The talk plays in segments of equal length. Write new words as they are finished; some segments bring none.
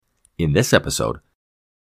In this episode,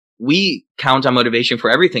 we count on motivation for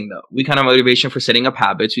everything, though. We count on motivation for setting up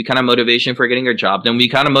habits. We count on motivation for getting our job done. We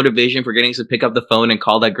count on motivation for getting to pick up the phone and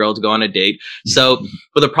call that girl to go on a date. So,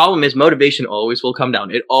 but the problem is motivation always will come down.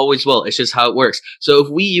 It always will. It's just how it works. So if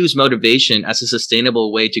we use motivation as a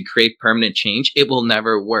sustainable way to create permanent change, it will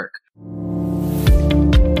never work.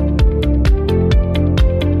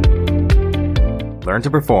 Learn to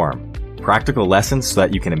perform. Practical lessons so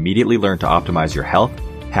that you can immediately learn to optimize your health,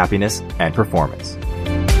 happiness, and performance.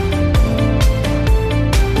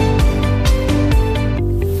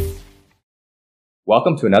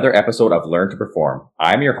 Welcome to another episode of Learn to Perform.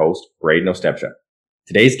 I'm your host, Braden Ostepcha.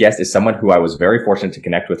 Today's guest is someone who I was very fortunate to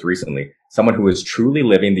connect with recently, someone who is truly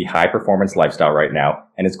living the high-performance lifestyle right now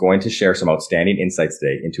and is going to share some outstanding insights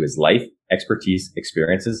today into his life, expertise,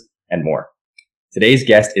 experiences, and more. Today's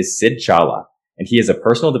guest is Sid Chawla, and he is a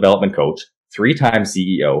personal development coach, 3-time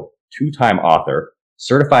CEO, 2-time author,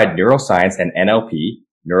 certified neuroscience and NLP,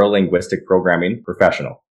 neuro-linguistic programming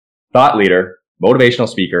professional, thought leader, motivational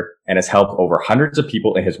speaker, and has helped over hundreds of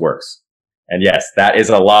people in his works. And yes, that is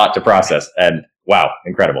a lot to process. And wow,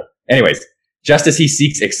 incredible. Anyways, just as he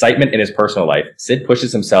seeks excitement in his personal life, Sid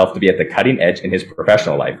pushes himself to be at the cutting edge in his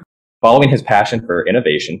professional life. Following his passion for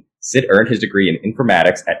innovation, Sid earned his degree in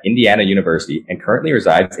informatics at Indiana University and currently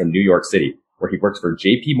resides in New York City, where he works for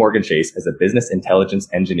JP Morgan Chase as a business intelligence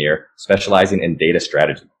engineer specializing in data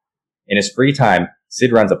strategy. In his free time,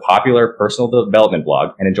 Sid runs a popular personal development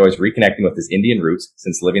blog and enjoys reconnecting with his Indian roots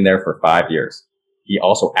since living there for 5 years. He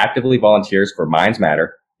also actively volunteers for Minds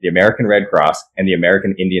Matter, the American Red Cross, and the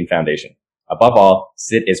American Indian Foundation. Above all,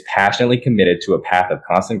 Sid is passionately committed to a path of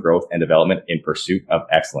constant growth and development in pursuit of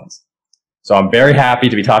excellence. So I'm very happy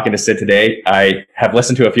to be talking to Sid today. I have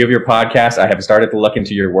listened to a few of your podcasts. I have started to look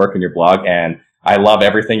into your work and your blog, and I love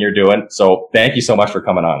everything you're doing. So thank you so much for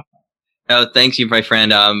coming on. Oh, thank you, my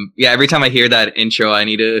friend. Every time I hear that intro, I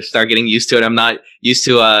need to start getting used to it. I'm not used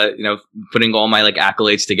to, putting all my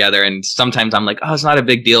accolades together. And sometimes I'm like, oh, it's not a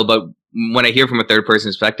big deal. But when I hear from a third person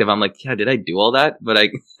perspective, I'm like, yeah, did I do all that? But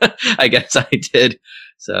I guess I did.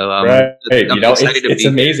 So, right. It's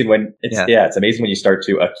amazing when it's amazing when you start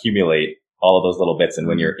to accumulate all of those little bits. And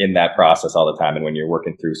when you're in that process all the time, and when you're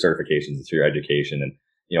working through certifications and through your education and,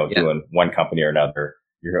 doing one company or another,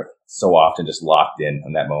 you're so often just locked in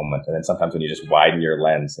on that moment. And then sometimes when you just widen your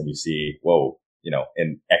lens and you see, whoa,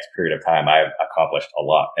 in X period of time, I've accomplished a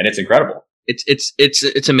lot, and it's incredible.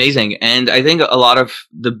 It's amazing. And I think a lot of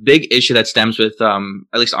the big issue that stems with,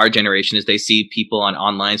 at least our generation, is they see people on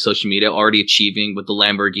online social media already achieving with the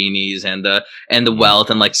Lamborghinis and the wealth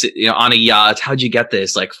and on a yacht. How'd you get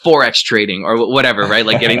this? Like Forex trading or whatever, right?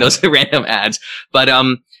 Like getting those random ads. But,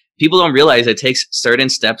 people don't realize it takes certain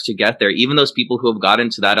steps to get there. Even those people who have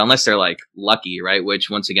gotten to that, unless they're lucky, right?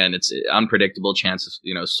 Which once again, it's an unpredictable chance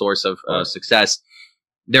of, source of success.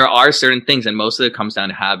 There are certain things, and most of it comes down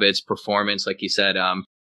to habits, performance, like you said, like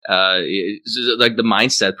the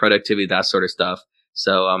mindset, productivity, that sort of stuff.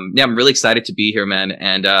 So, I'm really excited to be here, man.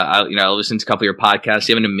 And, I listened to a couple of your podcasts.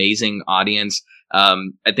 You have an amazing audience.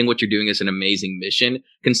 I think what you're doing is an amazing mission,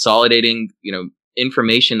 consolidating,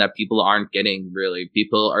 information that people aren't getting, really.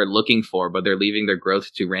 People are looking for, but they're leaving their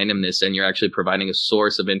growth to randomness. And you're actually providing a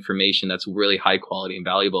source of information that's really high quality and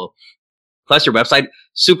valuable. Plus your website,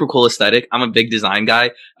 super cool aesthetic. I'm a big design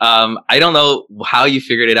guy. I don't know how you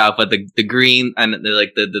figured it out, but the green and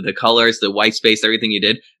the colors, the white space, everything you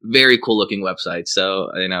did, very cool looking website.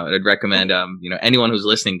 So, I'd recommend, anyone who's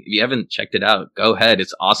listening, if you haven't checked it out, go ahead.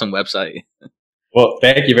 It's an awesome website. Well,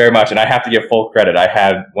 thank you very much. And I have to give full credit. I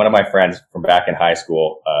had one of my friends from back in high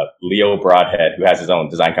school, Leo Broadhead, who has his own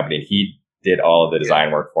design company, and he did all of the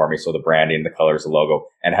design work for me. So the branding, the colors, the logo,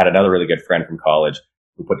 and had another really good friend from college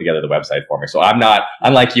who put together the website for me. So I'm not,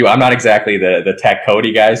 unlike you, I'm not exactly the tech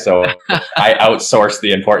codey guy. So I outsourced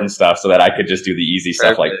the important stuff so that I could just do the easy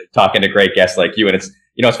stuff, like talking to great guests like you. And it's,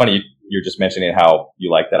 it's funny. You're just mentioning how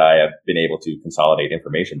you like that I have been able to consolidate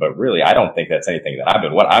information, but really, I don't think that's anything that I'm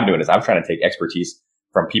doing. What I'm doing is I'm trying to take expertise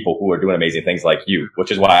from people who are doing amazing things like you,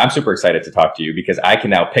 which is why I'm super excited to talk to you, because I can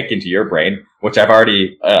now pick into your brain, which I've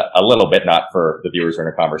already a little bit, not for the viewers who are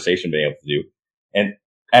in a conversation, being able to do. And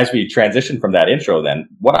as we transition from that intro, then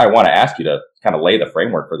what I want to ask you to kind of lay the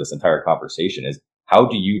framework for this entire conversation is, how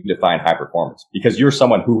do you define high performance? Because you're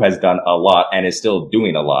someone who has done a lot and is still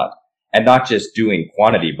doing a lot. And not just doing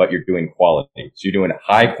quantity, but you're doing quality. So you're doing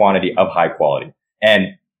high quantity of high quality.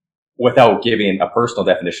 And without giving a personal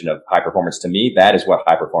definition of high performance, to me, that is what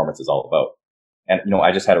high performance is all about. And,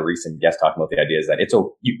 I just had a recent guest talking about the idea is that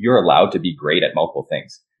you're allowed to be great at multiple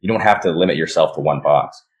things. You don't have to limit yourself to one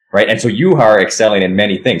box, right? And so you are excelling in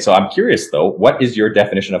many things. So I'm curious though, what is your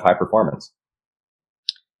definition of high performance?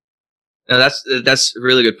 No, that's a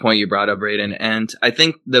really good point you brought up, Brayden. And I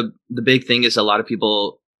think the big thing is a lot of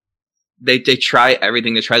people they try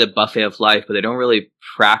everything. They try the buffet of life, but they don't really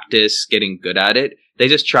practice getting good at it. They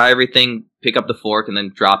just try everything, pick up the fork, and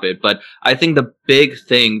then drop it. But I think the big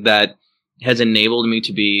thing that has enabled me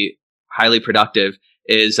to be highly productive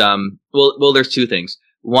is well, there's two things.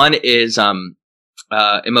 One is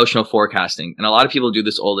emotional forecasting, and a lot of people do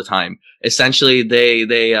this all the time. Essentially,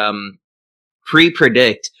 they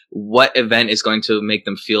pre-predict what event is going to make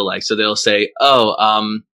them feel like. So they'll say,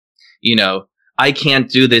 "Oh, you know, I can't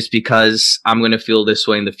do this because I'm going to feel this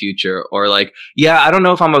way in the future," or like, "Yeah, I don't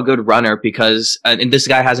know if I'm a good runner because and this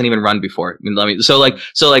guy hasn't even run before." So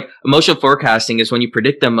like emotional forecasting is when you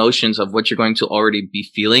predict the emotions of what you're going to already be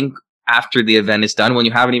feeling after the event is done when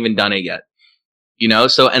you haven't even done it yet.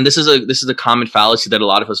 So, and this is a common fallacy that a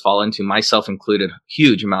lot of us fall into, myself included,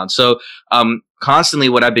 huge amounts. So, constantly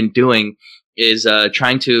what I've been doing is,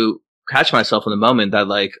 trying to catch myself in the moment that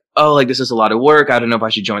like, oh, like this is a lot of work. I don't know if I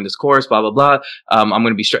should join this course, blah, blah, blah. I'm going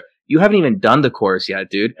to be you haven't even done the course yet,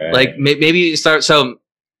 dude. Right. Like maybe you start. So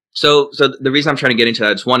the reason I'm trying to get into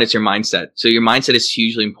that is one, it's your mindset. So your mindset is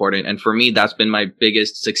hugely important. And for me, that's been my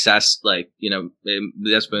biggest success. Like,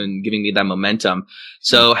 that's been giving me that momentum.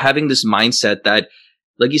 So having this mindset that,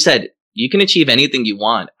 like you said, you can achieve anything you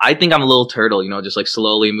want. I think I'm a little turtle, just like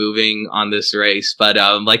slowly moving on this race. But,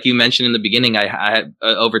 like you mentioned in the beginning, I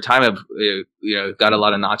over time, I've, got a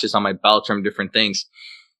lot of notches on my belt from different things.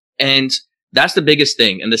 And that's the biggest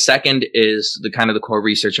thing. And the second is the kind of the core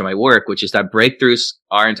research of my work, which is that breakthroughs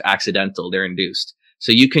aren't accidental. They're induced.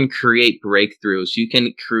 So you can create breakthroughs. You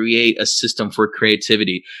can create a system for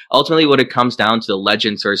creativity. Ultimately, what it comes down to, the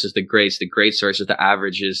legends versus the greats versus the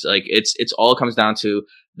averages, like it's all comes down to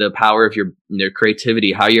the power of your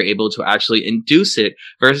creativity, how you're able to actually induce it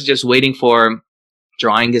versus just waiting for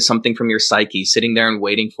drawing is something from your psyche, sitting there and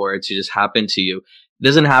waiting for it to just happen to you. It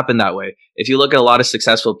doesn't happen that way. If you look at a lot of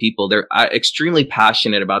successful people, they're extremely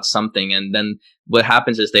passionate about something. And then what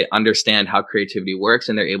happens is they understand how creativity works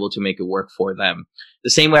and they're able to make it work for them. The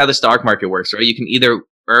same way how the stock market works, right? You can either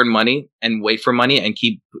earn money and wait for money and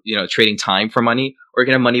keep, trading time for money, or you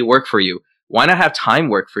can have money work for you. Why not have time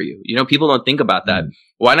work for you? People don't think about that.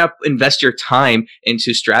 Why not invest your time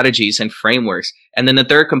into strategies and frameworks? And then the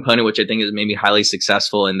third component, which I think has made me highly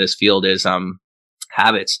successful in this field, is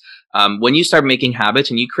habits. When you start making habits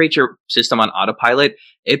and you create your system on autopilot,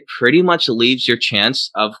 it pretty much leaves your chance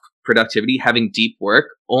of productivity, having deep work,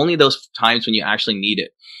 only those times when you actually need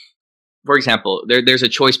it. For example, there's a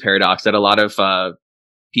choice paradox that a lot of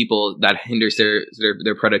people that hinders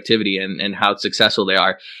their productivity and how successful they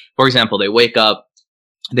are. For example, they wake up,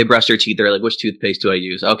 they brush their teeth. They're like, which toothpaste do I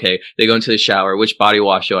use? Okay. They go into the shower. Which body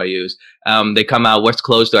wash do I use? They come out. What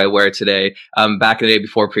clothes do I wear today? Back in the day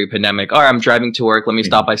before pre-pandemic. All right, I'm driving to work. Let me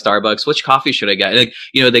stop by Starbucks. Which coffee should I get? Like,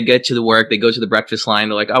 they get to the work. They go to the breakfast line.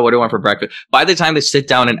 They're like, oh, what do I want for breakfast? By the time they sit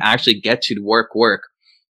down and actually get to work,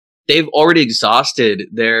 they've already exhausted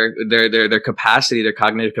their capacity, their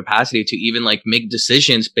cognitive capacity to even like make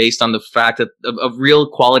decisions based on the fact that of real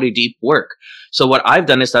quality deep work. So what I've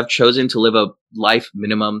done is I've chosen to live a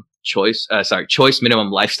choice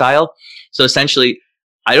minimum lifestyle. So essentially,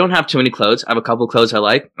 I don't have too many clothes. I have a couple of clothes I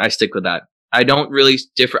like. I stick with that. I don't really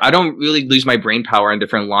lose my brain power on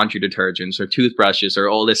different laundry detergents or toothbrushes or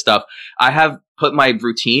all this stuff. I have put my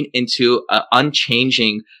routine into an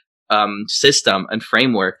unchanging system and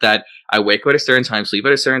framework that I wake up at a certain time, sleep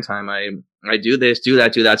at a certain time. I do this, do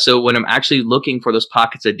that. So when I'm actually looking for those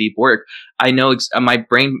pockets of deep work, I know my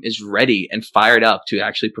brain is ready and fired up to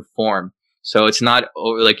actually perform. So it's not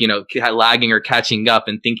like, lagging or catching up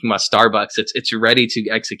and thinking about Starbucks. It's ready to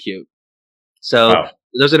execute. So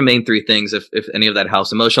Those are the main three things. If any of that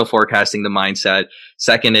helps: emotional forecasting, the mindset.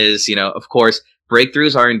 Second is, of course,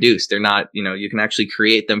 breakthroughs are induced. They're not, you can actually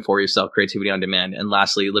create them for yourself, creativity on demand. And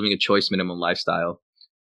lastly, living a choice minimum lifestyle.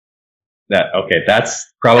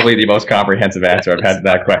 That's probably the most comprehensive answer I've had to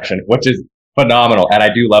that question, which is phenomenal. And I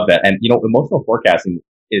do love that. And, emotional forecasting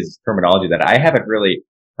is terminology that I haven't really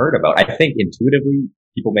heard about. I think intuitively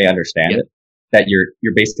people may understand it, that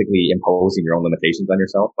you're basically imposing your own limitations on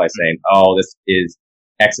yourself by saying, oh, this is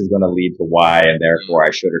X is going to lead to Y, and therefore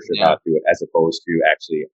I should or should not do it, as opposed to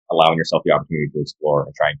actually allowing yourself the opportunity to explore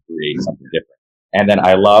and try and create something different. And then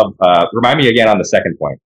I love, remind me again on the second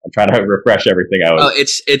point. I'm trying to refresh everything I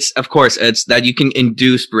was. It's of course, it's that you can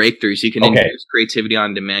induce breakthroughs. You can induce creativity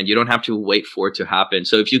on demand. You don't have to wait for it to happen.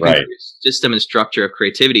 So if you can create a system and structure of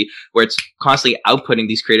creativity where it's constantly outputting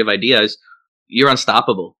these creative ideas, you're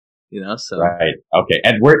unstoppable. So. Right. Okay.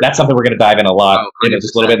 And that's something we're going to dive in a lot in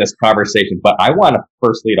just a little bit in this conversation. But I want to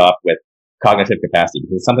first lead off with cognitive capacity,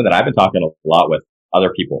 because it's something that I've been talking a lot with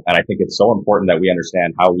other people. And I think it's so important that we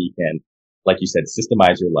understand how we can, like you said,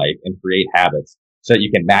 systemize your life and create habits so that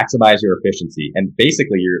you can maximize your efficiency. And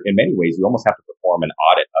basically, in many ways, you almost have to perform an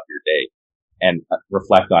audit of your day and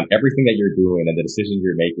reflect on everything that you're doing and the decisions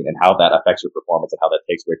you're making and how that affects your performance and how that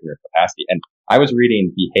takes away from your capacity. And I was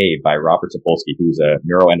reading Behave by Robert Sapolsky, who's a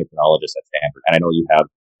neuroendocrinologist at Stanford. And I know you have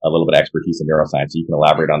a little bit of expertise in neuroscience, so you can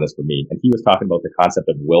elaborate on this for me. And he was talking about the concept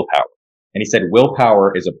of willpower. And he said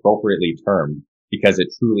willpower is appropriately termed because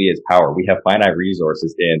it truly is power. We have finite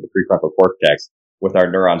resources in the prefrontal cortex with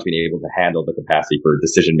our neurons being able to handle the capacity for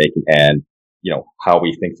decision making and, how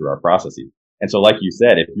we think through our processes. And so, like you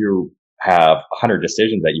said, if you have 100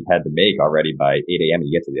 decisions that you've had to make already by 8 a.m. and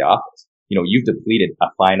you get to the office, you've depleted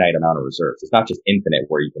a finite amount of reserves. It's not just infinite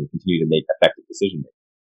where you can continue to make effective decision making.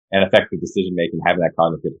 And effective decision making, having that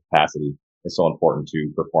cognitive capacity is so important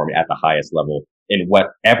to performing at the highest level in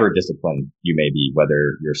whatever discipline you may be,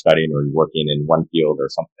 whether you're studying or you're working in one field or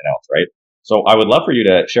something else, right? So I would love for you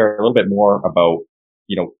to share a little bit more about,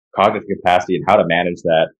 cognitive capacity and how to manage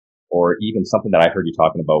that. Or even something that I heard you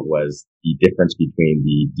talking about was the difference between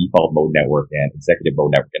the default mode network and executive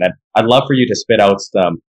mode network. And I'd love for you to spit out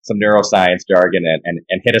some neuroscience jargon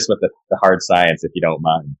and hit us with the hard science if you don't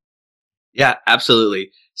mind. Yeah,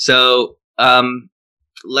 absolutely. So,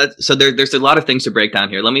 there's a lot of things to break down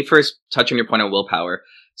here. Let me first touch on your point on willpower.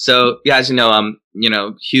 So, yeah, as you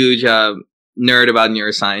know, huge, nerd about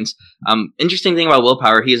neuroscience. Interesting thing about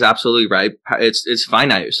willpower, he is absolutely right. It's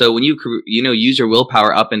finite. So when you use your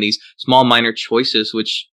willpower up in these small minor choices,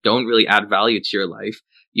 which don't really add value to your life,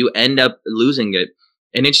 you end up losing it.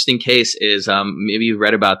 An interesting case is, maybe you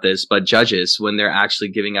read about this, but judges, when they're actually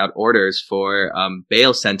giving out orders for,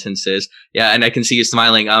 bail sentences. Yeah. And I can see you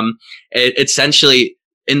smiling. Essentially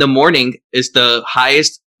in the morning is the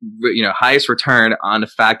highest return on the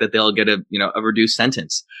fact that they'll get a reduced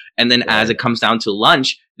sentence. And then as it comes down to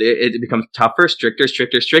lunch, it becomes tougher,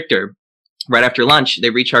 stricter. Right after lunch, they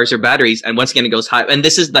recharge their batteries, and once again, it goes high. And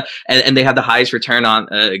this is and they have the highest return on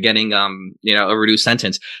getting a reduced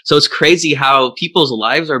sentence. So it's crazy how people's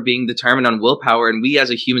lives are being determined on willpower, and we as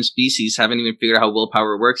a human species haven't even figured out how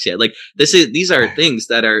willpower works yet. Like these are things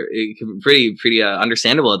that are pretty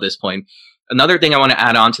understandable at this point. Another thing I want to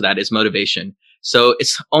add on to that is motivation. So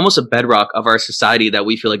it's almost a bedrock of our society that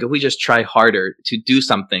we feel like if we just try harder to do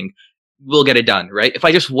something, we'll get it done, right? If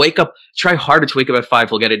I just try harder to wake up at 5,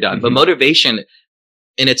 we'll get it done. Mm-hmm. But motivation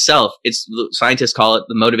in itself, scientists call it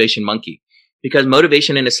the motivation monkey, because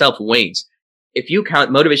motivation in itself wanes. If you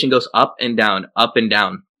count, motivation goes up and down, up and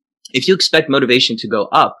down. If you expect motivation to go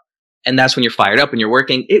up, and that's when you're fired up and you're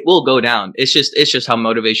working, it will go down. It's just how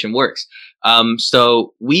motivation works.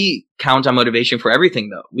 So we count on motivation for everything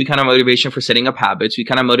though. We count on motivation for setting up habits. We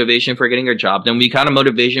count on motivation for getting our job done. We count on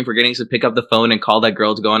motivation for getting to pick up the phone and call that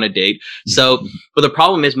girl to go on a date. So, but the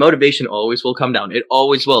problem is motivation always will come down. It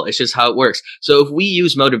always will. It's just how it works. So if we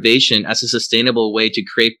use motivation as a sustainable way to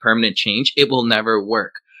create permanent change, it will never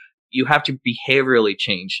work. You have to behaviorally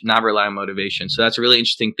change, not rely on motivation. So that's a really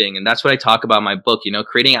interesting thing. And that's what I talk about in my book,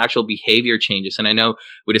 creating actual behavior changes. And I know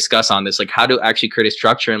we discuss on this, like how to actually create a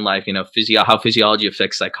structure in life, how physiology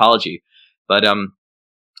affects psychology. But,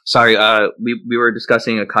 we were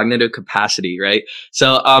discussing a cognitive capacity, right?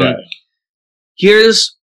 So,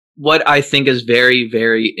 here's what I think is very,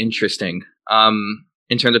 very interesting,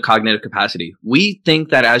 in terms of cognitive capacity. We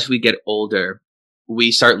think that as we get older, we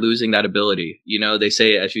start losing that ability. They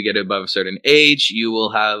say as you get above a certain age, you will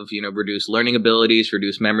have, reduced learning abilities,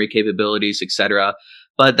 reduced memory capabilities, etc.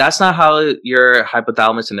 But that's not how your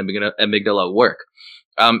hypothalamus and amygdala work.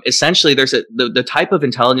 Essentially, there's the type of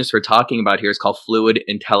intelligence we're talking about here is called fluid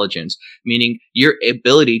intelligence, meaning your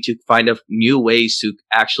ability to find new ways to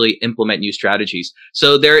actually implement new strategies.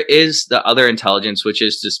 So there is the other intelligence, which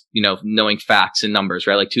is just, knowing facts and numbers,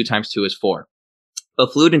 right? Like 2 times 2 is 4.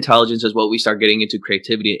 But fluid intelligence is what we start getting into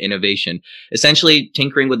creativity and innovation, essentially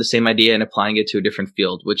tinkering with the same idea and applying it to a different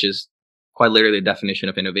field, which is quite literally the definition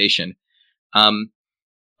of innovation.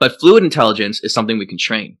 But fluid intelligence is something we can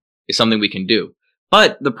train. It's something we can do.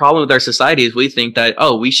 But the problem with our society is we think that,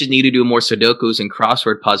 we should need to do more Sudokus and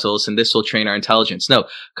crossword puzzles, and this will train our intelligence. No,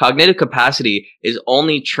 cognitive capacity is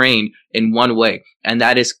only trained in one way, and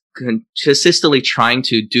that is consistently trying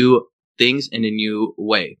to do things in a new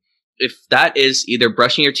way. If that is either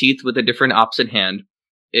brushing your teeth with a different opposite hand,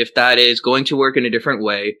 if that is going to work in a different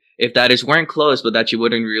way, if that is wearing clothes but that you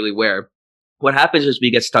wouldn't really wear, what happens is we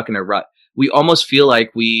get stuck in a rut. We almost feel like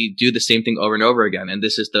we do the same thing over and over again. And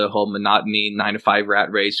this is the whole monotony, 9 to 5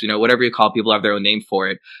 rat race, whatever you call it, people have their own name for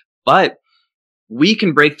it. But we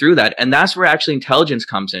can break through that. And that's where actually intelligence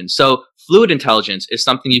comes in. So fluid intelligence is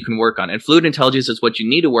something you can work on. And fluid intelligence is what you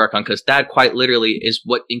need to work on, because that quite literally is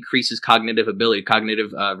what increases cognitive ability,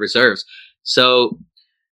 cognitive reserves. So,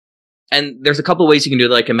 and there's a couple of ways you can do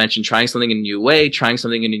it. Like I mentioned, trying something in a new way, trying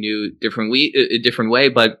something in a different way.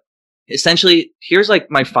 But essentially, here's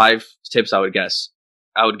like my 5 tips I would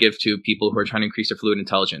give to people who are trying to increase their fluid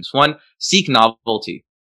intelligence. 1, seek novelty.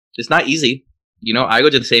 It's not easy. You know, I go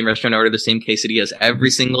to the same restaurant, order the same quesadillas every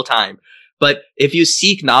single time. But if you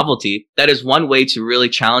seek novelty, that is one way to really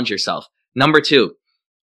challenge yourself. Number 2,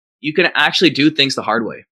 you can actually do things the hard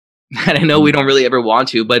way. And I know we don't really ever want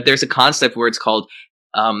to, but there's a concept where it's called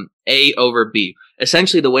A over B.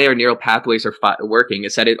 Essentially, the way our neural pathways are working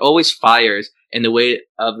is that it always fires in the way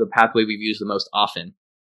of the pathway we've used the most often.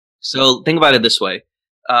 So think about it this way.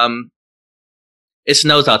 It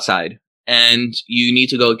snows outside and you need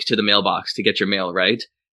to go to the mailbox to get your mail, right?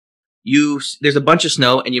 There's a bunch of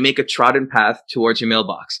snow and you make a trodden path towards your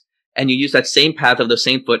mailbox, and you use that same path of the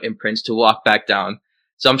same foot imprints to walk back down.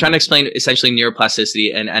 So I'm trying to explain essentially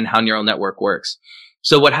neuroplasticity and how neural network works.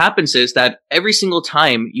 So what happens is that every single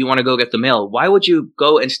time you want to go get the mail, why would you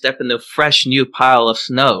go and step in the fresh new pile of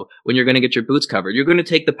snow when you're going to get your boots covered? You're going to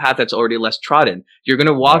take the path that's already less trodden. You're going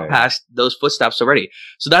to walk past those footsteps already.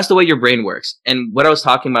 So that's the way your brain works. And what I was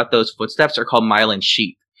talking about, those footsteps are called myelin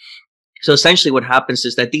sheath. So essentially what happens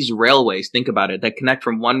is that these railways, think about it, that connect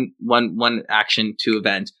from one action to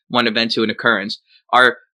event, one event to an occurrence,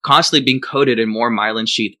 are constantly being coded in more myelin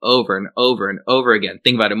sheath over and over and over again.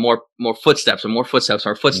 Think about it, more footsteps and more footsteps,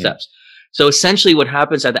 more footsteps. So essentially what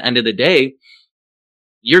happens at the end of the day,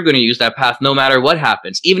 you're going to use that path no matter what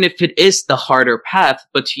happens, even if it is the harder path,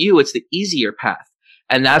 but to you, it's the easier path.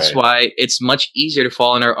 And that's why it's much easier to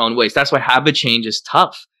fall in our own ways. That's why habit change is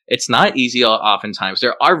tough. It's not easy oftentimes.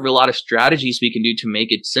 There are a lot of strategies we can do to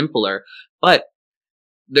make it simpler, but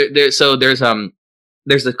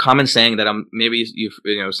there's a common saying that maybe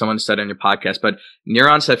someone said on your podcast, but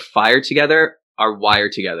neurons that fire together are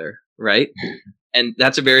wired together, right? And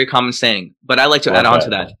that's a very common saying. But I like to add on to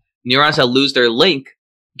that. Neurons that lose their link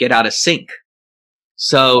get out of sync.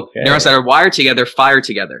 So neurons that are wired together fire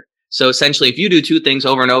together. So essentially, if you do 2 things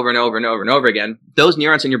over and over and over and over and over again, those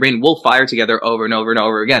neurons in your brain will fire together over and over and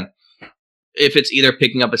over again. If it's either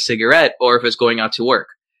picking up a cigarette or if it's going out to work.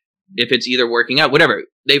 If it's either working out, whatever,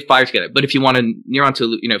 they fire together. But if you want a neuron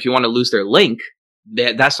to, if you want to lose their link,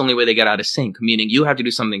 that's the only way they get out of sync, meaning you have to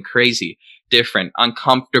do something crazy, different,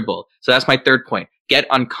 uncomfortable. So that's my 3rd point. Get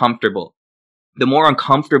uncomfortable. The more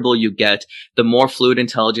uncomfortable you get, the more fluid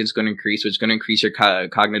intelligence is going to increase, which is going to increase your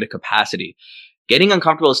cognitive capacity. Getting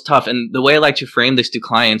uncomfortable is tough. And the way I like to frame this to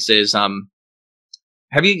clients is, I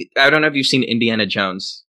don't know if you've seen Indiana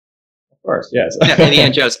Jones. Of course, yes. Yeah,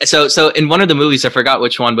 Indiana Jones. So in one of the movies, I forgot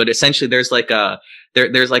which one, but essentially there's like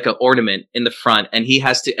there's like an ornament in the front, and he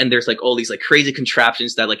has to, and there's like all these like crazy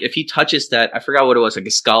contraptions that like if he touches that, I forgot what it was, like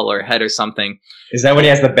a skull or a head or something. Is that when he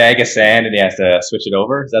has the bag of sand and he has to switch it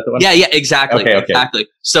over? Is that the one? Yeah, exactly. Okay. Exactly.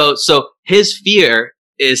 So his fear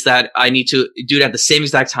is that I need to do it at the same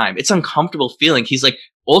exact time. It's an uncomfortable feeling. He's like,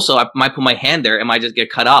 also, I might put my hand there and might just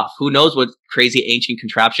get cut off. Who knows what crazy ancient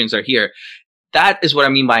contraptions are here? That is what I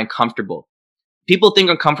mean by uncomfortable. People think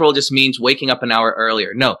uncomfortable just means waking up an hour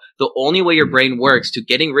earlier. No, the only way your brain works to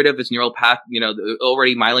getting rid of its neural path, the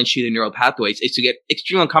already myelin sheath neural pathways, is to get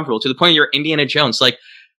extremely uncomfortable to the point you're Indiana Jones. Like,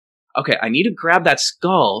 okay, I need to grab that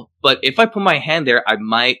skull, but if I put my hand there, I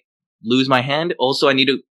might lose my hand. Also, I need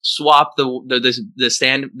to swap the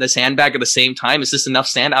sandbag at the same time. Is this enough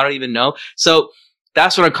sand? I don't even know. So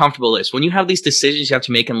that's what uncomfortable is. When you have these decisions you have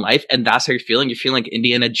to make in life, and that's how you're feeling like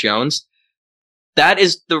Indiana Jones, that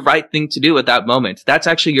is the right thing to do at that moment. That's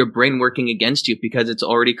actually your brain working against you because it's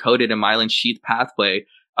already coded a myelin sheath pathway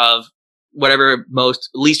of whatever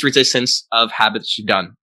least resistance of habits you've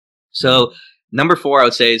done. So number 4, I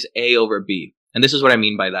would say, is A over B. And this is what I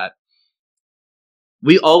mean by that.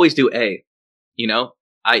 We always do A.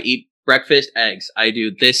 I eat breakfast, eggs. I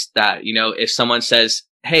do this, that. If someone says,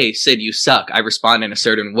 hey, Sid, you suck, I respond in a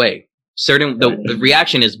certain way. The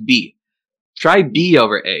reaction is B. Try B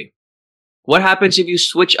over A. What happens if you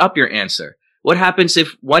switch up your answer? What happens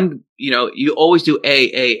if you always do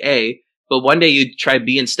A, but one day you try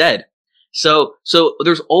B instead? So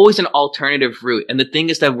there's always an alternative route. And the thing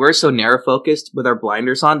is that we're so narrow focused with our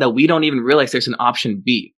blinders on that we don't even realize there's an option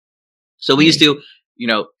B. So we used to,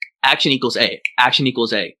 action equals A, action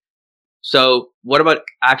equals A. So what about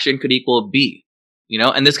action could equal B?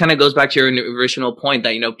 And this kind of goes back to your original point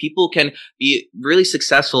that, people can be really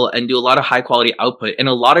successful and do a lot of high quality output in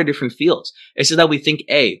a lot of different fields. It's just that we think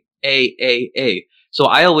A. So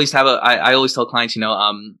I always I always tell clients, and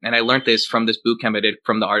I learned this from this boot camp I did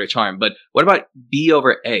from the Art of Charm, but what about B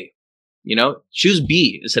over A? Choose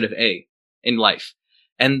B instead of A in life.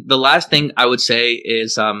 And the last thing I would say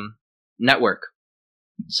is, network.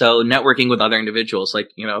 So networking with other individuals, like,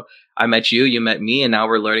 I met you, you met me, and now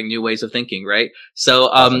we're learning new ways of thinking, right? So,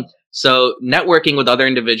 Awesome. so networking with other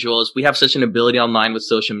individuals, we have such an ability online with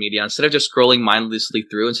social media. Instead of just scrolling mindlessly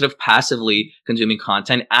through, instead of passively consuming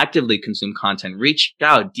content, actively consume content, reach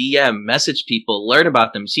out, DM, message people, learn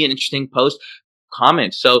about them, see an interesting post,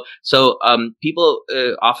 comment. So people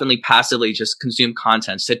oftenly passively just consume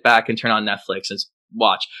content, sit back and turn on Netflix and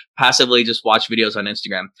passively just watch videos on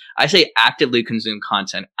Instagram. I say actively consume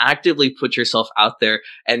content, actively put yourself out there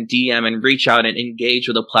and DM and reach out and engage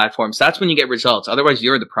with the platforms. That's when you get results. Otherwise,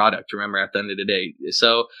 you're the product, remember, at the end of the day.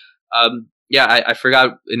 So, I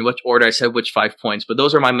forgot in which order I said which 5 points, but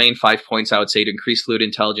those are my main 5 points I would say to increase fluid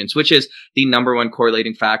intelligence, which is the number one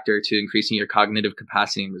correlating factor to increasing your cognitive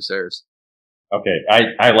capacity and reserves. Okay,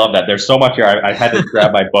 I love that. There's so much here. I had to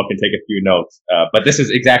grab my book and take a few notes. But this is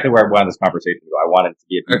exactly where I wanted this conversation to go. I wanted to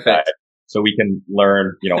be a deep dive so we can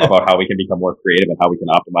learn, about how we can become more creative and how we can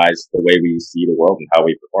optimize the way we see the world and how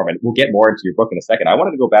we perform. And we'll get more into your book in a second. I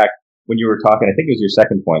wanted to go back when you were talking, I think it was your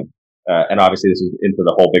second point, and obviously this is into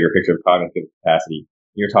the whole bigger picture of cognitive capacity.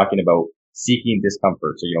 You're talking about seeking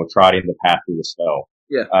discomfort, so, trotting the path through the snow.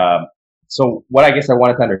 Yeah. So what I guess I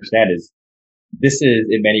wanted to understand is, this is,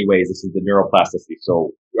 in many ways, this is the neuroplasticity.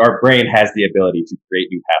 So our brain has the ability to create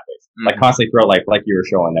new pathways, like constantly throughout life, like you were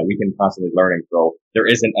showing, that we can constantly learn and grow. There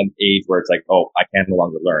isn't an age where it's like, oh, I can no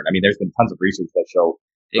longer learn. I mean, there's been tons of research that show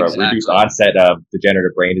reduced onset of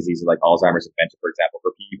degenerative brain diseases like Alzheimer's and dementia, for example,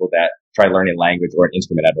 for people that try learning language or an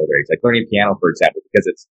instrument at older age, like learning piano, for example, because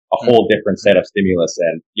it's a whole different set of stimulus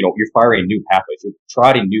and, you're firing new pathways. You're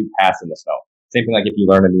trotting new paths in the snow. Same thing like if you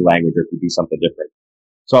learn a new language or if you do something different.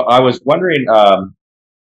 So I was wondering,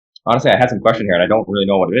 honestly, I had some question here and I don't really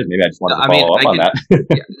know what it is. Maybe I just wanted to follow up on that.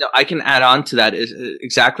 I can add on to that.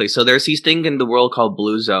 Exactly. So there's these things in the world called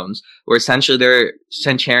blue zones, where essentially they're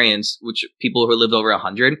centurions, which people who lived over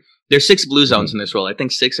 100. There's 6 blue zones in this world. I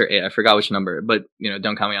think 6 or 8. I forgot which number, but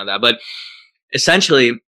don't count me on that. But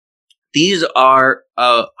essentially, these are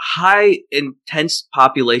a high intense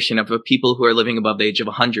population of people who are living above the age of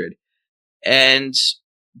 100. And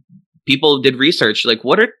people did research, like,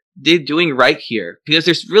 what are they doing right here? Because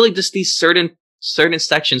there's really just these certain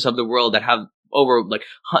sections of the world that have over like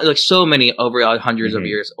so many over hundreds of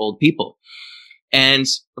years old people. And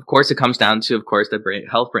of course, it comes down to, the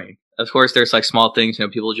health brain. Of course, there's like small things,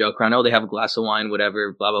 people joke around, oh, they have a glass of wine,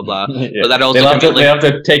 whatever, blah, blah, blah. Yeah. But that also they have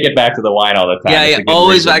to take it back to the wine all the time. Yeah,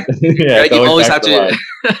 always back. Right? You always have to.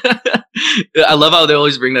 I love how they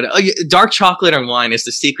always bring that up. Oh, dark chocolate and wine is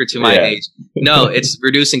the secret to my age. No, it's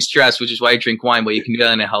reducing stress, which is why I drink wine, but you can do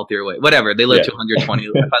that in a healthier way. Whatever. They live to 120.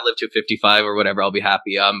 If I live to 55 or whatever, I'll be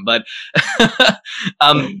happy. But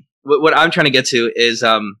what I'm trying to get to is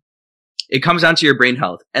it comes down to your brain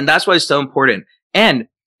health. And that's why it's so important. And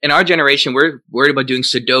in our generation, we're worried about doing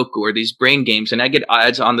Sudoku or these brain games. And I get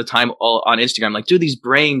ads on the time on Instagram, like, do these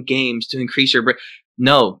brain games to increase your brain.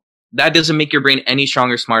 No, that doesn't make your brain any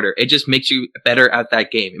stronger, smarter. It just makes you better at that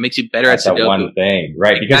game. It makes you better at Sudoku. That's one thing,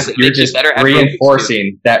 right? Because you're just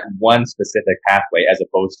reinforcing that one specific pathway as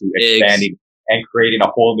opposed to expanding and creating a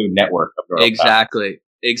whole new network of neural pathways.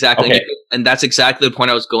 Exactly. Okay. And that's exactly the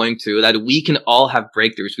point I was going to, that we can all have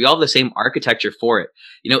breakthroughs. We all have the same architecture for it.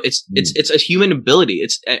 It's a human ability.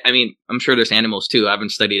 I'm sure there's animals too. I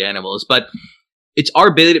haven't studied animals, but it's our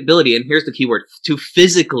ability. And here's the key word: to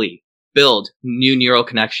physically build new neural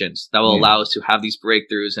connections that will allow us to have these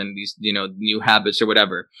breakthroughs and these, new habits or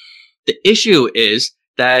whatever. The issue is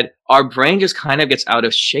that our brain just kind of gets out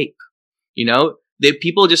of shape.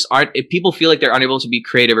 People just aren't, if people feel like they're unable to be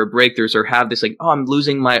creative or breakthroughs or have this like, oh, I'm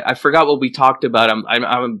losing I forgot what we talked about.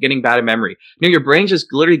 I'm getting bad at memory. Your brain's just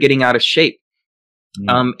literally getting out of shape.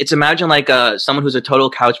 It's imagine like, someone who's a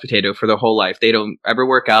total couch potato for their whole life. They don't ever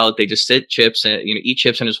work out. They just eat chips and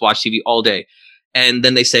just watch TV all day. And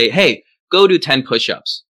then they say, hey, go do 10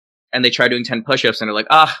 push-ups. And they try doing 10 push-ups and they're like,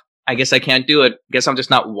 I guess I can't do it. Guess I'm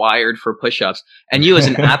just not wired for push-ups. And you as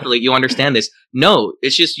an athlete, you understand this. No,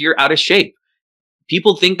 it's just you're out of shape.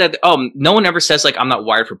 People think that, no one ever says like, I'm not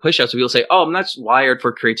wired for push-ups. So people say, I'm not wired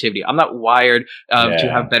for creativity. I'm not wired to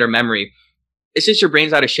have better memory. It's just your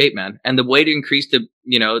brain's out of shape, man. And the way to increase the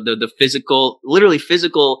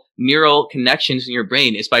physical neural connections in your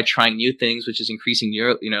brain is by trying new things, which is increasing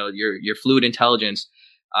your fluid intelligence.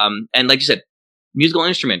 And like you said, musical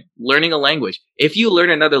instrument, learning a language. If you learn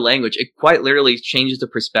another language, it quite literally changes the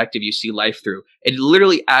perspective you see life through. It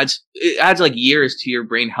literally adds like years to your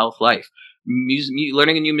brain health life.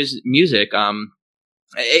 learning a new music.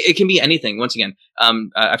 It can be anything. Once again,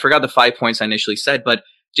 I forgot the 5 points I initially said, but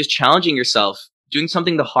just challenging yourself, doing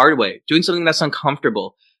something the hard way, doing something that's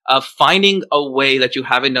uncomfortable, finding a way that you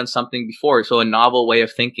haven't done something before. So a novel way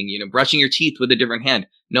of thinking, brushing your teeth with a different hand.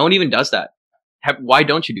 No one even does that. Why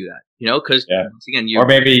don't you do that? Because once again, or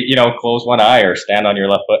maybe, close one eye or stand on your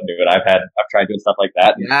left foot and do it. I've tried doing stuff like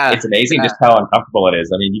that. Yeah, it's amazing just how uncomfortable it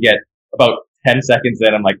is. I mean, you get about 10 seconds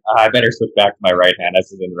in, I'm like, I better switch back to my right hand.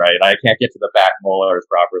 This isn't right. I can't get to the back molars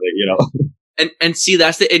properly, And see,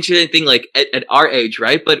 that's the interesting thing, like at our age,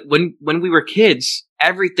 right? But when we were kids,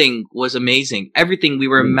 everything was amazing. Everything we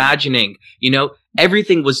were imagining,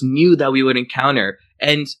 everything was new that we would encounter.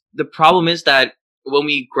 And the problem is that when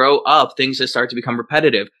we grow up, things just start to become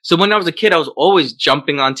repetitive. So when I was a kid, I was always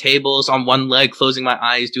jumping on tables on one leg, closing my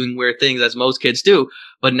eyes, doing weird things as most kids do.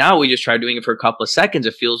 But now we just try doing it for a couple of seconds.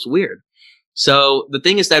 It feels weird. So the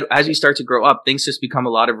thing is that as we start to grow up, things just become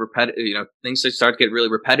a lot of things just start to get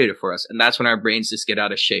really repetitive for us. And that's when our brains just get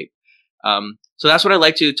out of shape. So that's what I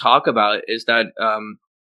like to talk about is that,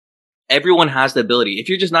 everyone has the ability. If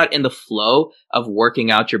you're just not in the flow of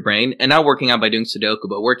working out your brain, and not working out by doing Sudoku,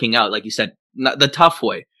 but working out, like you said, not the tough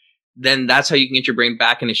way, then that's how you can get your brain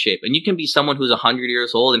back into shape. And you can be someone who's 100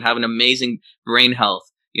 years old and have an amazing brain health.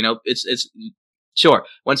 It's sure.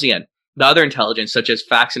 Once again, the other intelligence, such as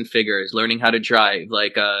facts and figures, learning how to drive,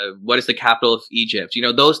 like, what is the capital of Egypt?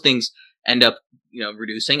 Those things end up,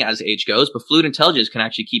 reducing as age goes, but fluid intelligence can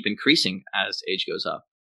actually keep increasing as age goes up.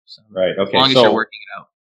 So, right. Okay. As long as you're working it out.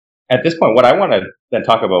 At this point, what I want to then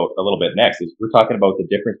talk about a little bit next is we're talking about the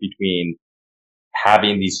difference between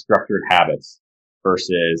having these structured habits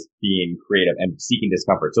versus being creative and seeking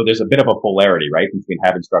discomfort. So there's a bit of a polarity, right, between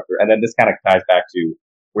having structure. And then this kind of ties back to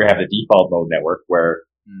we have the default mode network where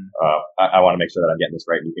I want to make sure that I'm getting this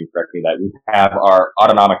right and you can correct me, that we have our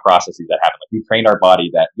autonomic processes that happen. Like we train our body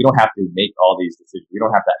that we don't have to make all these decisions. We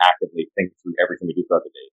don't have to actively think through everything we do throughout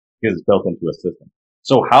the day because it's built into a system.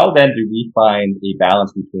 So how then do we find a balance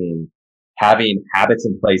between having habits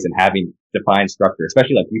in place and having defined structure,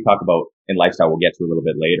 especially like we talk about in lifestyle, we'll get to a little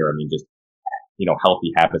bit later. I mean, just, healthy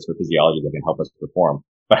habits for physiology that can help us perform.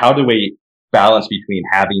 But how do we balance between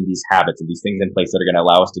having these habits and these things in place that are going to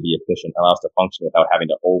allow us to be efficient, allow us to function without having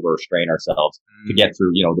to overstrain ourselves to get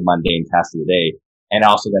through, the mundane tasks of the day? And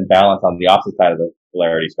also then balance on the opposite side of the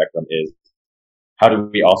polarity spectrum is how do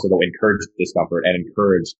we also though encourage discomfort and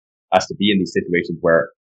encourage us to be in these situations where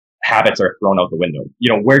habits are thrown out the window?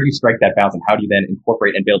 Where do you strike that balance and how do you then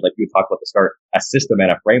incorporate and build, like you talked about at the start, a system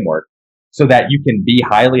and a framework so that you can be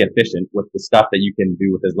highly efficient with the stuff that you can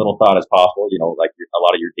do with as little thought as possible, like a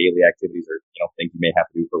lot of your daily activities or, things you may have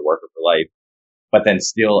to do for work or for life, but then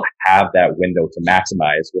still have that window to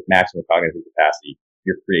maximize with maximum cognitive capacity,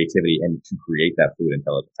 your creativity and to create that fluid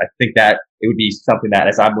intelligence. I think that it would be something that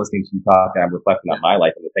as I'm listening to you talk and I'm reflecting on my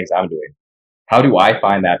life and the things I'm doing, how do I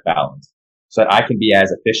find that balance so that I can be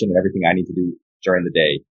as efficient in everything I need to do during the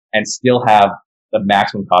day and still have the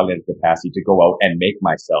maximum cognitive capacity to go out and make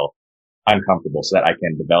myself uncomfortable so that I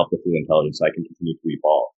can develop the fluid intelligence so I can continue to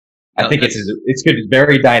evolve? I think it's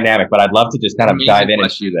very dynamic, but I'd love to just kind of dive in and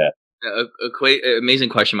do that. Amazing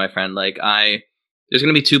question, my friend. There's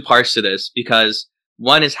going to be two parts to this because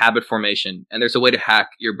one is habit formation, and there's a way to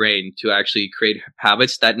hack your brain to actually create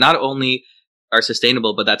habits that not only are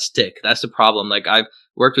sustainable, but that stick. That's the problem. Like I've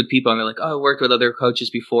worked with people and they're like, oh, I worked with other coaches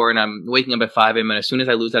before and I'm waking up at 5 a.m. and as soon as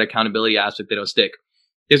I lose that accountability aspect, they don't stick.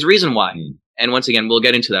 There's a reason why. And once again, we'll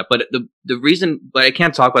get into that. But the reason, but I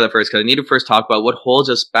can't talk about that first because I need to first talk about what holds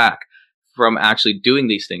us back from actually doing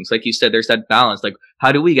these things. Like you said, there's that balance. Like,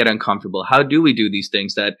 how do we get uncomfortable? How do we do these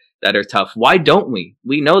things that are tough? Why don't we?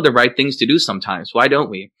 We know the right things to do sometimes. Why don't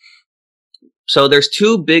we? So there's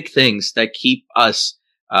two big things that keep us,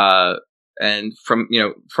 and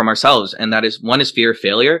from ourselves. And that is, one is fear of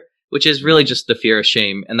failure, which is really just the fear of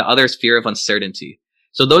shame. And the other is fear of uncertainty.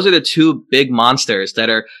 So those are the two big monsters that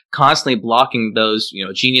are constantly blocking those,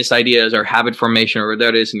 genius ideas or habit formation or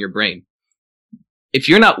whatever it is in your brain. If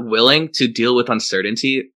you're not willing to deal with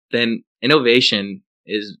uncertainty, then innovation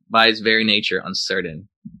is by its very nature uncertain,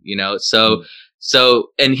 So,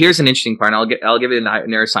 and here's an interesting part, and I'll give it a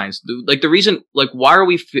neuroscience. Like the reason, why are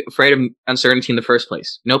we afraid of uncertainty in the first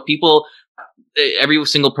place? People, every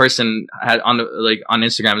single person on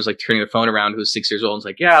Instagram is turning their phone around who's 6 years old and is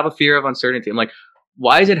like, yeah, I have a fear of uncertainty. I'm like,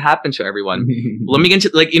 why does it happen to everyone? Let me get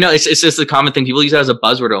into it's just a common thing. People use that as a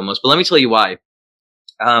buzzword almost, but let me tell you why.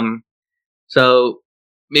 So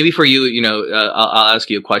maybe for you, I'll ask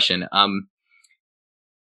you a question.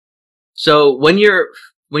 So when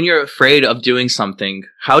you're afraid of doing something,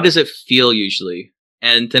 how does it feel usually?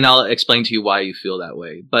 And then I'll explain to you why you feel that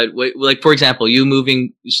way. But like, for example,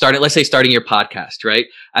 let's say starting your podcast, right?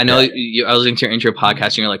 I know I was into your podcast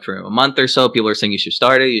and you're like, for a month or so, people are saying you should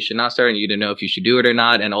start it, you should not start it, and you didn't know if you should do it or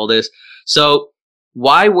not, and all this. So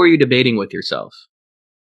why were you debating with yourself?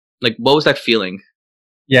 Like, what was that feeling?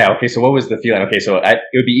 Yeah. Okay. So what was the feeling? Okay. So it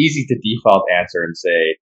would be easy to default answer and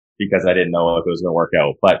say, because I didn't know if it was going to work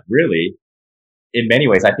out. But really, in many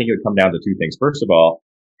ways, I think it would come down to two things. First of all,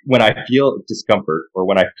 when I feel discomfort or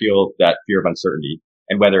when I feel that fear of uncertainty,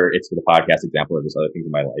 and whether it's for the podcast example or just other things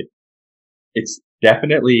in my life, it's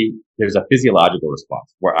definitely, there's a physiological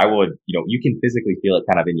response where I would, you can physically feel it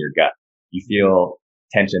kind of in your gut. You feel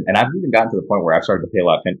tension. And I've even gotten to the point where I've started to pay a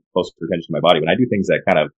lot of closer attention to my body when I do things that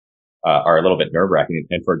kind of are a little bit nerve wracking.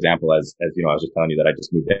 And for example, as you know, I was just telling you that I just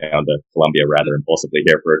moved down to Colombia rather impulsively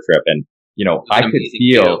here for a trip. And, I could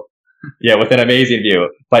feel, yeah, with an amazing view.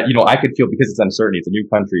 But, I could feel, because it's uncertainty, it's a new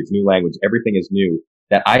country, it's a new language, everything is new,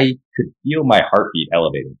 that I could feel my heartbeat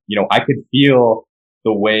elevating. I could feel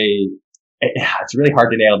the way, it's really hard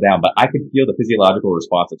to nail down, but I could feel the physiological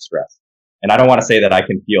response of stress. And I don't want to say that I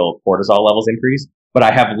can feel cortisol levels increase, but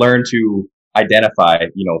I have learned to identify,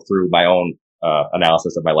 through my own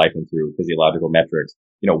analysis of my life and through physiological metrics,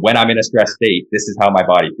 when I'm in a stress state, this is how my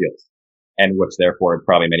body feels. And which therefore,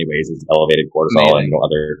 probably in many ways, is elevated cortisol and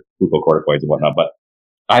other glucocorticoids and whatnot. But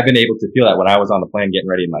I've been able to feel that when I was on the plane getting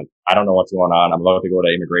ready and like, I don't know what's going on. I'm about to go to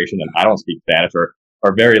immigration and I don't speak Spanish or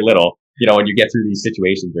very little, and you get through these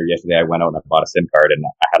situations. Or yesterday I went out and I bought a SIM card and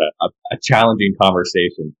I had a challenging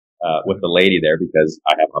conversation with the lady there because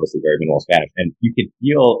I have obviously very minimal Spanish, and you can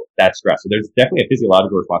feel that stress. So there's definitely a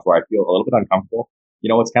physiological response where I feel a little bit uncomfortable.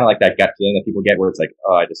 It's kind of like that gut feeling that people get where it's like,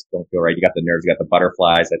 oh, I just don't feel right. You got the nerves, you got the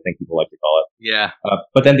butterflies, I think people like to call it. Yeah.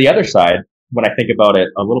 But then the other side, when I think about it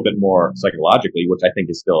a little bit more psychologically, which I think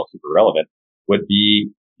is still super relevant, would be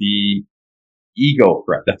the ego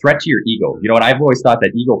threat, the threat to your ego. And I've always thought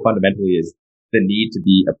that ego fundamentally is the need to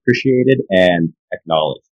be appreciated and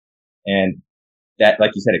acknowledged. And that,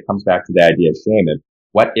 like you said, it comes back to the idea of shame of,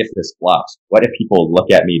 what if this flops? What if people look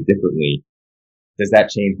at me differently? Does that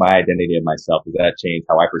change my identity of myself? Does that change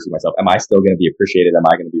how I perceive myself? Am I still going to be appreciated? Am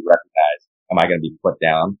I going to be recognized? Am I going to be put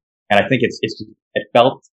down? And I think it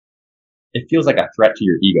feels like a threat to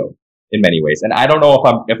your ego in many ways. And I don't know if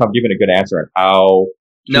I'm giving a good answer on how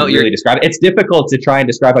to really describe it. It's difficult to try and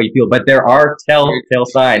describe how you feel, but there are telltale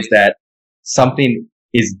signs that something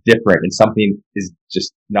is different and something is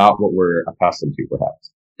just not what we're accustomed to,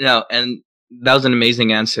 perhaps. No, and that was an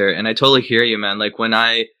amazing answer. And I totally hear you, man. Like, when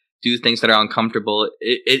I do things that are uncomfortable,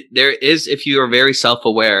 there is, if you are very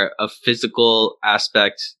self-aware of physical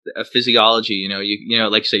aspects of physiology,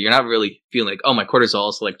 like you said, you're not really feeling like, oh, my cortisol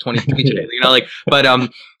is like 23 today, but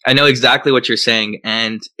I know exactly what you're saying.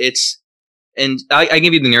 And I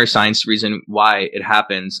give you the neuroscience reason why it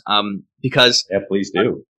happens. Because. Yeah, please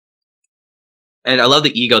do. And I love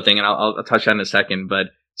the ego thing, and I'll touch on in a second, but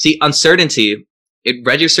see, uncertainty, it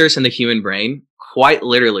registers in the human brain quite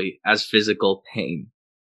literally as physical pain.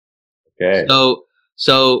 Okay.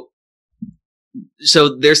 So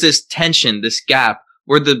there's this tension, this gap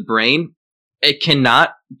where the brain, it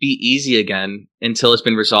cannot be easy again until it's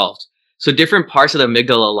been resolved. So different parts of the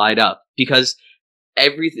amygdala light up because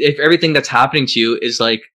if everything that's happening to you is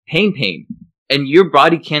like pain, and your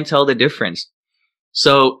body can't tell the difference.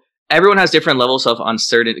 So everyone has different levels of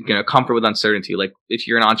uncertainty, comfort with uncertainty. Like, if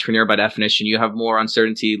you're an entrepreneur, by definition, you have more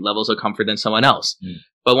uncertainty levels of comfort than someone else.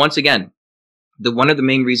 But once again, one of the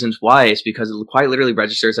main reasons why is because it quite literally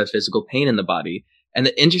registers as physical pain in the body. And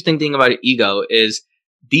the interesting thing about ego is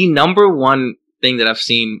the number one thing that I've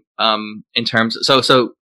seen, in terms,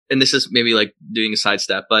 so, and this is maybe like doing a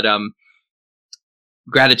sidestep, but,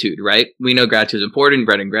 gratitude, right? We know gratitude is important,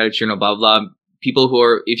 gratitude, blah, blah. People who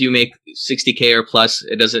are, if you make 60K or plus,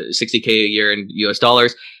 it doesn't 60K a year in US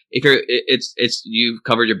dollars. If you've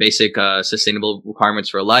covered your basic, sustainable requirements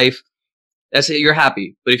for life. That's it, you're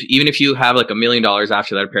happy. But even if you have like $1 million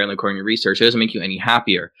after that, apparently according to research, it doesn't make you any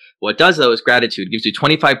happier. What it does though is gratitude. It gives you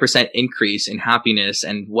 25% increase in happiness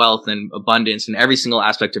and wealth and abundance in every single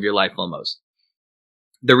aspect of your life almost.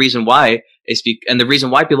 The reason why is the reason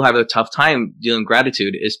why people have a tough time dealing with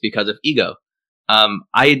gratitude is because of ego.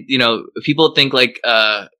 People think like,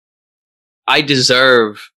 I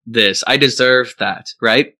deserve this, I deserve that,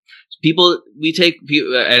 right?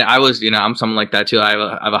 And I was, I'm someone like that too. I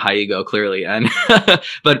have a high ego, clearly. And,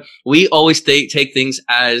 but we always take things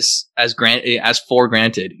as for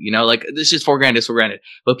granted, like this is for granted, it's for granted.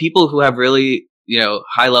 But people who have really,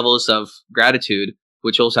 high levels of gratitude,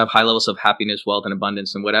 which also have high levels of happiness, wealth, and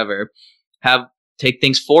abundance and whatever, have take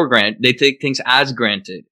things for granted. They take things as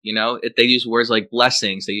granted. They use words like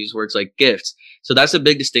blessings. They use words like gifts. So that's a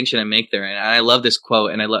big distinction I make there. And I love this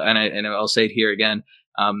quote, and I'll say it here again.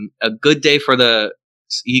 A good day for the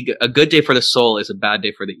soul is a bad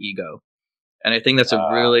day for the ego. And I think that's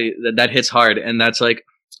that hits hard. And that's like,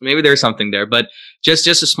 maybe there's something there, but just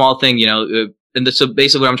a small thing, so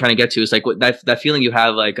basically what I'm trying to get to is like that feeling you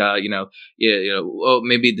have, like, oh,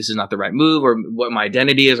 maybe this is not the right move, or what my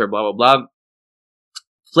identity is, or blah, blah, blah.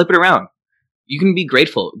 Flip it around. You can be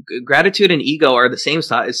grateful. Gratitude and ego are the same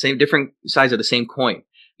size, different sides of the same coin.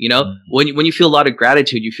 When you feel a lot of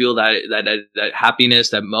gratitude, you feel that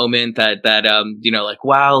happiness, that moment, that like,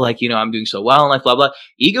 wow, like, I'm doing so well in life, blah, blah.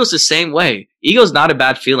 Ego's the same way. Ego's not a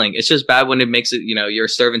bad feeling. It's just bad when it makes it, you're a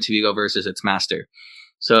servant to ego versus its master.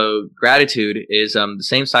 So gratitude is the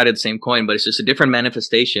same side of the same coin, but it's just a different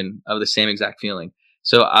manifestation of the same exact feeling.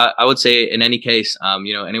 So I would say, in any case,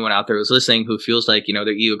 anyone out there who's listening who feels like, their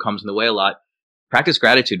ego comes in the way a lot, practice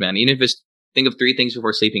gratitude, man. Even if it's think of 3 things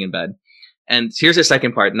before sleeping in bed. And here's the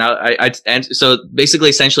second part. Now, and so basically,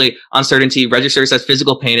 essentially, uncertainty registers as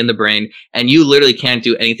physical pain in the brain, and you literally can't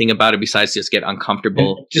do anything about it besides just get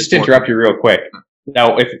uncomfortable. And just to interrupt you real quick.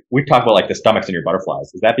 Now, if we talk about like the stomachs in your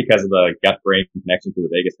butterflies, is that because of the gut-brain connection to the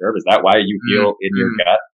vagus nerve? Is that why you feel in your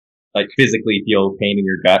gut, like physically feel pain in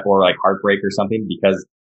your gut, or like heartbreak or something? Because,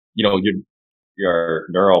 your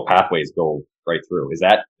neural pathways go right through. Does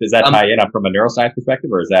that tie in from a neuroscience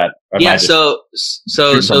perspective, or is that? So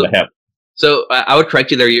from the hip? So I would correct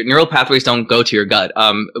you there. Your neural pathways don't go to your gut.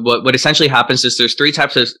 What essentially happens is there's 3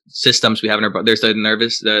 types of systems we have in our body. There's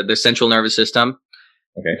the central nervous system.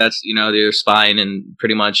 Okay. That's, your spine, and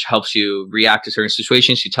pretty much helps you react to certain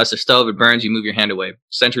situations. You touch the stove, it burns, you move your hand away.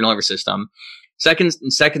 Central nervous system.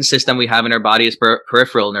 Second system we have in our body is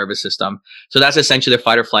peripheral nervous system. So that's essentially the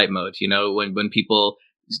fight or flight mode. When people,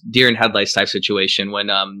 deer in headlights type situation, when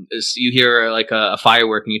you hear like a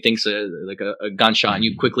firework and you think it's like a gunshot, and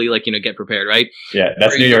you quickly get prepared, right? Yeah,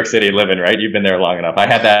 that's New York City living, right? You've been there long enough. I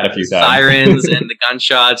had that a few times. Sirens and the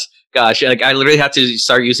gunshots. Gosh, like I literally have to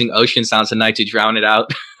start using ocean sounds at night to drown it out.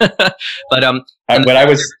 But when I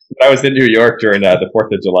was in New York during the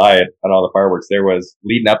 4th of July and all the fireworks, there was,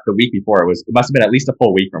 leading up the week before, it must have been at least a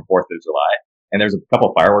full week from 4th of July. And there's a couple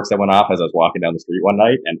of fireworks that went off as I was walking down the street one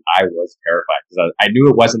night, and I was terrified because I knew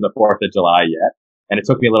it wasn't the 4th of July yet. And it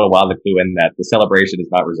took me a little while to clue in that the celebration is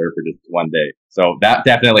not reserved for just one day. So that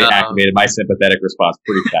definitely activated my sympathetic response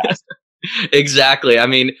pretty fast. Exactly. I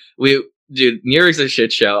mean, New York's a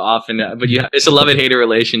shit show often, but it's a love-and-hater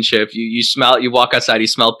relationship. You walk outside, you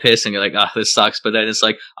smell piss, and you're like, oh, this sucks. But then it's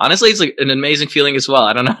like, honestly, it's like an amazing feeling as well.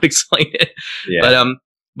 I don't know how to explain it. Yeah.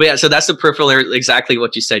 But yeah, so that's the peripheral, exactly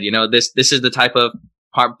what you said. This is the type of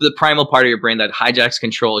the primal part of your brain that hijacks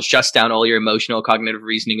control, shuts down all your emotional, cognitive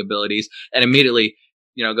reasoning abilities, and immediately,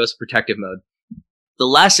 goes to protective mode. The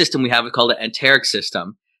last system we have is called the enteric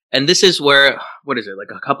system. And this is where, what is it,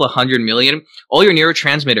 like a couple of 100 million? All your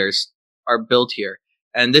neurotransmitters are built here.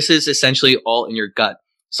 And this is essentially all in your gut.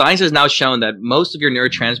 Science has now shown that most of your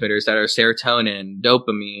neurotransmitters that are serotonin,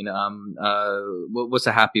 dopamine, what's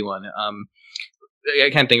the happy one?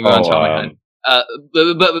 I can't think of it on top of my head.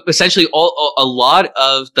 But essentially a lot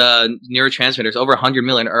of the neurotransmitters, over 100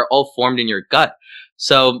 million, are all formed in your gut.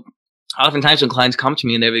 So oftentimes when clients come to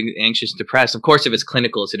me and they're anxious and depressed, of course, if it's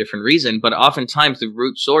clinical, it's a different reason. But oftentimes the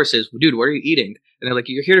root source is, dude, what are you eating? And they're like,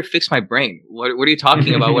 you're here to fix my brain. What are you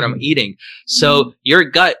talking about? What I'm eating? So your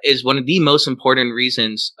gut is one of the most important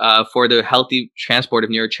reasons for the healthy transport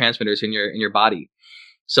of neurotransmitters in your body.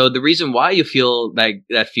 So the reason why you feel like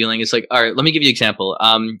that feeling is like, all right, let me give you an example.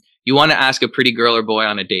 You want to ask a pretty girl or boy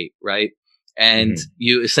on a date, right? And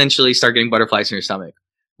you essentially start getting butterflies in your stomach.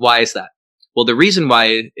 Why is that? Well, the reason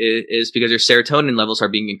why is because your serotonin levels are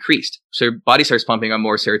being increased. So your body starts pumping out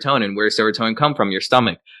more serotonin. Where does serotonin come from? Your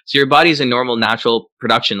stomach. So your body's a normal, natural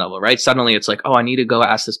production level, right? Suddenly it's like, oh, I need to go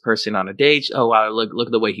ask this person on a date. Oh, wow, look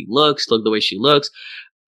at the way he looks. Look at the way she looks.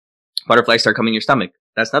 Butterflies start coming in your stomach.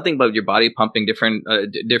 That's nothing but your body pumping different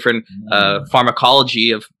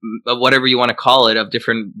pharmacology of whatever you want to call it, of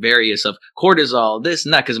different various of cortisol, this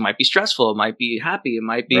and that, because it might be stressful, it might be happy, it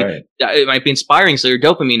might be inspiring. So your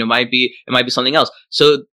dopamine, it might be something else.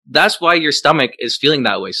 So that's why your stomach is feeling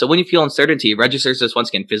that way. So when you feel uncertainty, it registers as, once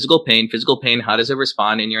again, physical pain. Physical pain, how does it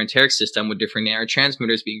respond in your enteric system with different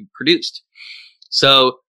neurotransmitters being produced?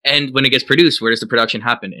 So, and when it gets produced, where does the production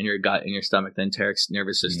happen? In your gut, in your stomach, the enteric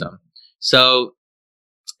nervous system. So,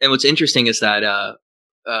 and what's interesting is that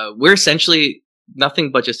we're essentially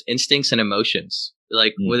nothing but just instincts and emotions.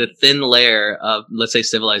 like with a thin layer of, let's say,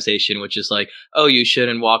 civilization, which is like, oh, you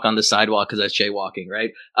shouldn't walk on the sidewalk because that's jaywalking,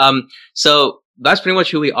 right? So that's pretty much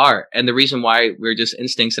who we are. And the reason why we're just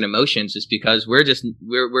instincts and emotions is because we're just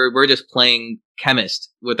playing chemist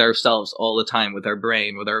with ourselves all the time, with our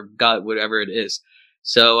brain, with our gut, whatever it is.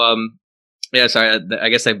 So, yeah, sorry, I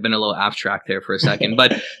guess I've been a little abstract there for a second,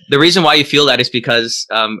 but the reason why you feel that is because,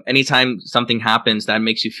 anytime something happens that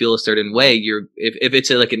makes you feel a certain way, if it's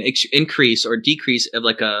like an increase or decrease of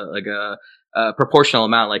like a proportional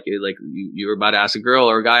amount, like you were about to ask a girl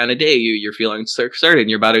or a guy on a date, you're feeling certain,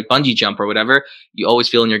 you're about to bungee jump or whatever, you always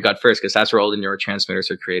feel in your gut first, because that's where all the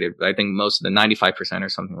neurotransmitters are created. I think most of the 95% or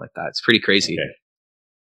something like that. It's pretty crazy. Okay.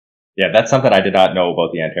 Yeah, that's something I did not know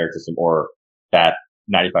about the enteric system, or that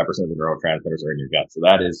 95% of the neurotransmitters are in your gut. So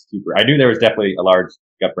that is super. I knew there was definitely a large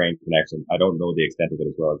gut-brain connection. I don't know the extent of it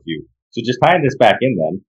as well as you. So just tying this back in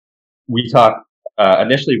then, we talked,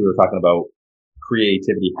 initially we were talking about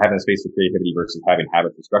creativity, having a space for creativity versus having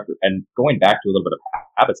habits and structure, and going back to a little bit of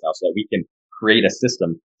habits now so that we can create a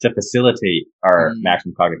system to facilitate our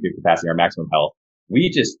maximum cognitive capacity, our maximum health.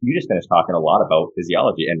 You just finished talking a lot about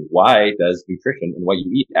physiology and why does nutrition and what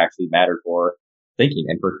you eat actually matter for thinking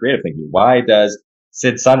and for creative thinking. Why does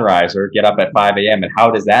Sid Sunriser get up at 5 a.m. and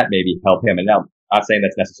how does that maybe help him? And now, I'm not saying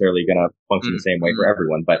that's necessarily going to function the same way for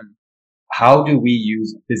everyone, but how do we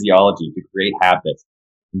use physiology to create habits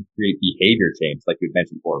and create behavior change? Like we've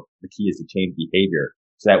mentioned before, the key is to change behavior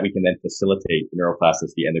so that we can then facilitate the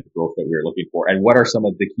neuroplasticity and the growth that we're looking for. And what are some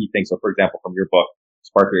of the key things? So for example, from your book,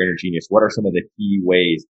 Spark Your Inner Genius, what are some of the key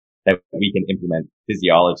ways that we can implement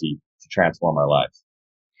physiology to transform our lives?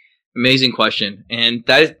 Amazing question. And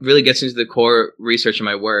that really gets into the core research of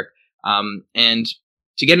my work. And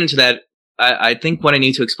to get into that, I think what I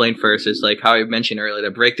need to explain first is like how I mentioned earlier,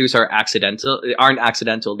 that breakthroughs aren't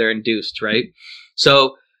accidental, they're induced, right?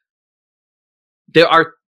 So there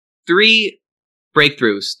are 3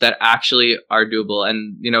 breakthroughs that actually are doable.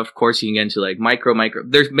 And, of course you can get into like micro,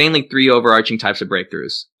 there's mainly 3 overarching types of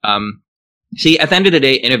breakthroughs. See, at the end of the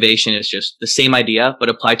day, innovation is just the same idea, but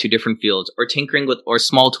applied to different fields, or tinkering with, or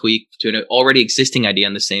small tweak to an already existing idea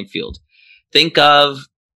in the same field. Think of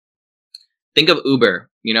Uber,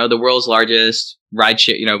 the world's largest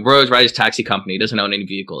world's largest taxi company. Doesn't own any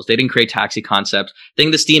vehicles. They didn't create taxi concepts. Think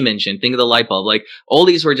of the steam engine. Think of the light bulb. Like all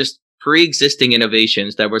these were just pre-existing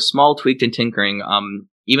innovations that were small, tweaked, and tinkering.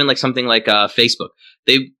 Even like something like Facebook.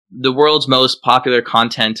 The world's most popular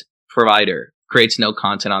content provider creates no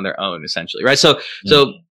content on their own, essentially, right? So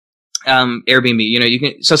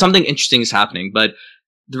Airbnb, so something interesting is happening, but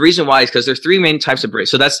the reason why is because there's 3 main types of breaks.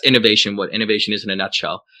 So that's innovation, what innovation is in a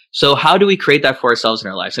nutshell. So how do we create that for ourselves in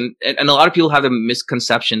our lives? And a lot of people have the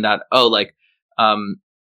misconception that,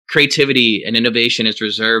 creativity and innovation is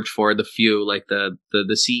reserved for the few, like the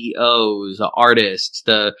CEOs, the artists,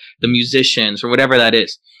 the musicians, or whatever that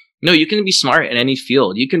is. No, you can be smart in any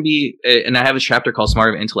field. You can be, and I have a chapter called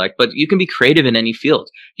Smart of Intellect, but you can be creative in any field.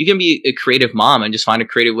 You can be a creative mom and just find a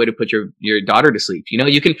creative way to put your daughter to sleep.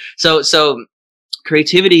 You can, so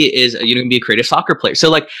creativity is, you can be a creative soccer player.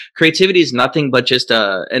 So like creativity is nothing but just,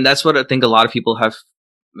 and that's what I think a lot of people have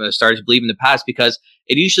started to believe in the past, because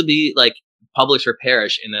it used to be like publish or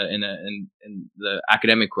perish in the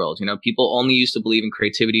academic world. People only used to believe in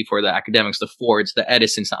creativity for the academics, the Fords, the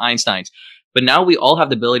Edisons, the Einsteins. But now we all have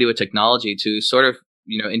the ability with technology to sort of,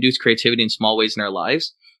 induce creativity in small ways in our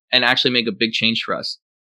lives and actually make a big change for us.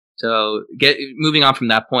 So moving on from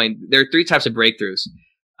that point, there are 3 types of breakthroughs.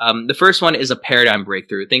 The first one is a paradigm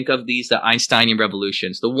breakthrough. Think of these, the Einsteinian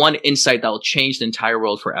revolutions, the one insight that will change the entire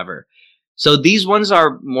world forever. So these ones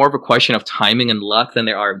are more of a question of timing and luck than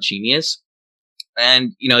they are of genius.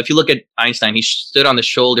 And, if you look at Einstein, he stood on the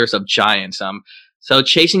shoulders of giants. So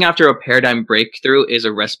chasing after a paradigm breakthrough is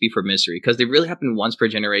a recipe for misery, because they really happen once per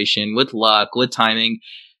generation, with luck, with timing.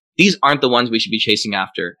 These aren't the ones we should be chasing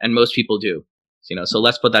after, and most people do. So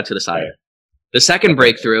let's put that to the side. The second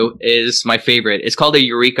breakthrough is my favorite. It's called a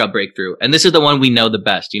eureka breakthrough, and this is the one we know the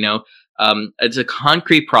best. It's a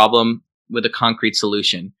concrete problem with a concrete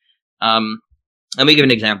solution. Let me give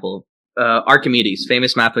an example. Archimedes,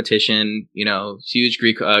 famous mathematician, huge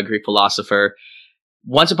Greek philosopher.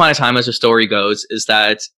 Once upon a time, as the story goes, is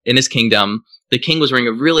that in his kingdom, the king was wearing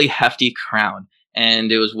a really hefty crown,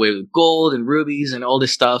 and it was weighed with gold and rubies and all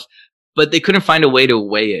this stuff, but they couldn't find a way to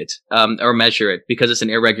weigh it, or measure it, because it's an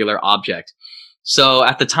irregular object. So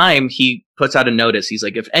at the time, he puts out a notice. He's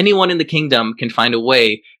like, if anyone in the kingdom can find a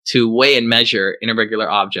way to weigh and measure an irregular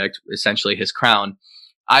object, essentially his crown,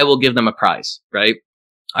 I will give them a prize, right?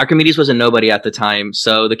 Archimedes was a nobody at the time,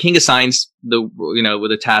 so the king assigns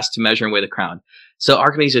with a task to measure and weigh the crown. So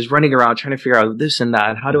Archimedes is running around trying to figure out this and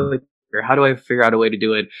that. How do I or how do I figure out a way to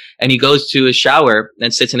do it? And he goes to his shower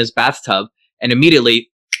and sits in his bathtub, and immediately,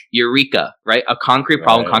 eureka, right? A concrete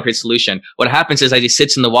problem, concrete solution. What happens is as he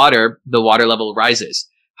sits in the water level rises.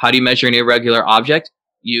 How do you measure an irregular object?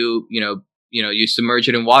 You submerge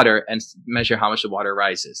it in water and measure how much the water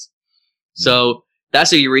rises. So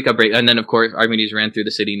that's a eureka break. And then, of course, Archimedes ran through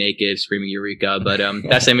the city naked, screaming eureka. But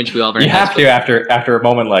that's the image we all very You have to after a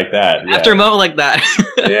moment like that. Yeah. After a moment like that.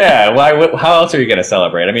 Yeah. How else are you going to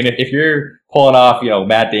celebrate? I mean, if you're pulling off,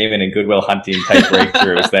 Matt Damon and Goodwill Hunting type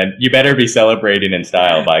breakthroughs, then you better be celebrating in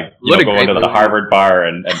style by going to the Harvard bar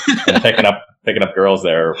and picking up girls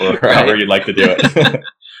there, or however you'd like to do it.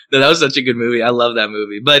 No, that was such a good movie. I love that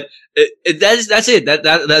movie. But that's it.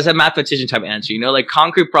 That's a mathematician type answer, like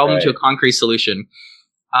concrete problem to a concrete solution.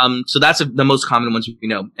 So that's the most common ones we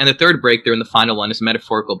know. And the third breakthrough and the final one is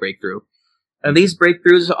metaphorical breakthrough. And these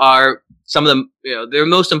breakthroughs are some of them, they're the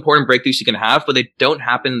most important breakthroughs you can have, but they don't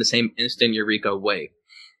happen in the same instant eureka way.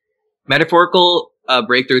 Metaphorical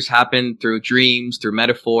breakthroughs happen through dreams, through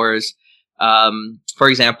metaphors. For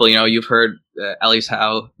example, you've heard Elise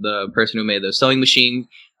Howe, the person who made the sewing machine.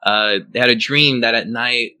 They had a dream that at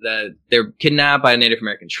night that they're kidnapped by a Native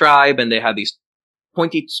American tribe, and they had these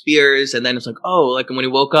pointy spears. And then it's like, like when he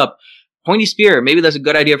woke up, pointy spear, maybe that's a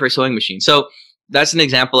good idea for a sewing machine. So that's an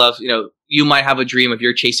example of, you might have a dream if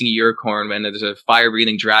you're chasing a unicorn and there's a fire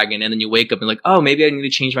breathing dragon, and then you wake up and like, maybe I need to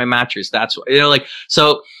change my mattress. That's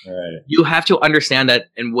so you have to understand that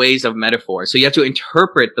in ways of metaphor. So you have to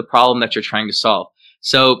interpret the problem that you're trying to solve.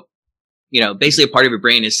 So basically a part of your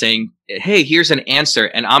brain is saying, hey, here's an answer,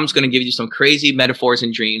 and I'm just going to give you some crazy metaphors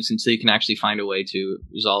and dreams until you can actually find a way to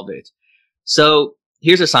resolve it. So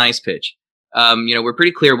here's a science pitch. We're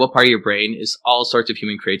pretty clear what part of your brain is all sorts of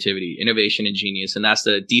human creativity, innovation, and genius, and that's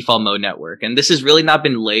the default mode network. And this has really not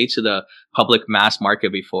been laid to the public mass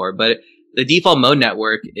market before, but the default mode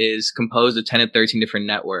network is composed of 10 to 13 different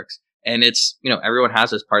networks, and it's, everyone has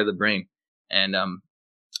this part of the brain. And,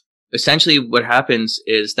 essentially what happens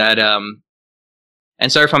is that, and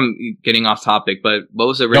sorry if I'm getting off topic, but what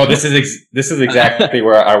was the original? No, this is exactly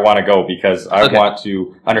where I want to go, because I want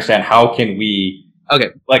to understand how can we,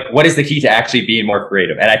 what is the key to actually being more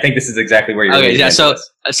creative? And I think this is exactly where you're leading. Yeah. So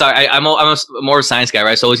sorry, I'm more a science guy,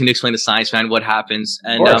 right? So I always need to explain to science man what happens.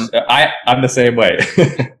 And, I'm the same way.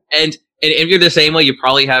 And if you're the same way, you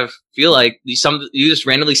probably feel like you just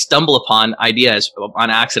randomly stumble upon ideas on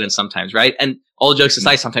accident sometimes, right? And all jokes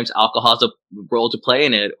aside, sometimes alcohol has a role to play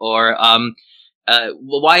in it. Or,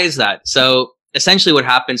 why is that? So essentially what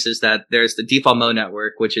happens is that there's the default mode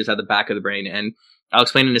network, which is at the back of the brain. And I'll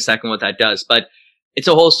explain in a second what that does, but it's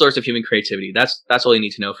a whole source of human creativity. That's all you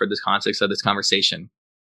need to know for this context of this conversation.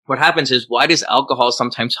 What happens is, why does alcohol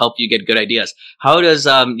sometimes help you get good ideas? How does,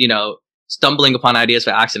 stumbling upon ideas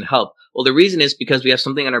by accident help? Well, the reason is because we have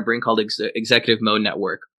something in our brain called executive mode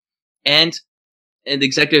network. And the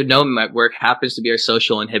executive mode network happens to be our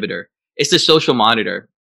social inhibitor. It's the social monitor.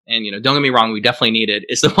 And, don't get me wrong, we definitely need it.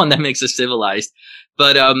 It's the one that makes us civilized.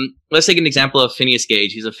 But let's take an example of Phineas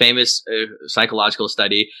Gage. He's a famous psychological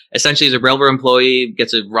study. Essentially, he's a railroad employee,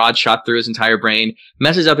 gets a rod shot through his entire brain,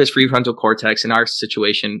 messes up his prefrontal cortex. In our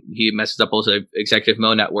situation, he messes up also executive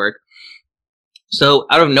mode network. So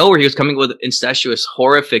out of nowhere, he was coming with incestuous,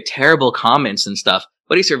 horrific, terrible comments and stuff.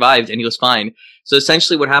 But he survived and he was fine. So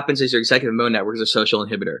essentially what happens is your executive mode network is a social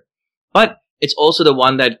inhibitor. But it's also the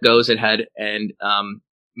one that goes ahead and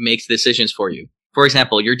makes decisions for you. For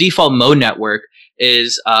example, your default mode network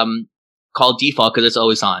is called default because it's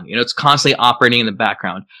always on. It's constantly operating in the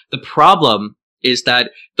background. The problem is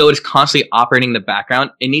that though it's constantly operating in the background,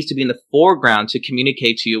 it needs to be in the foreground to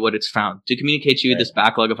communicate to you what it's found, to communicate to you this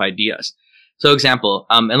backlog of ideas. So example,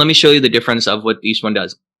 and let me show you the difference of what each one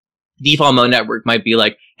does. Default mode network might be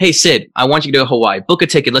like, hey, Sid, I want you to go to Hawaii. Book a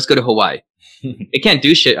ticket. Let's go to Hawaii. It can't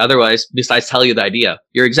do shit otherwise besides tell you the idea.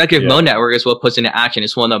 Your executive mode network is what puts into action.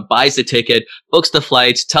 It's one that buys the ticket, books the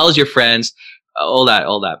flights, tells your friends, all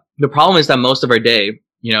that. The problem is that most of our day,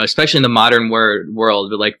 especially in the modern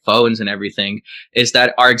world with like phones and everything, is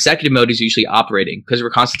that our executive mode is usually operating because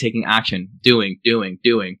we're constantly taking action, doing.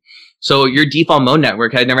 So your default mode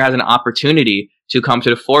network never has an opportunity to come to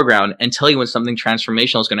the foreground and tell you when something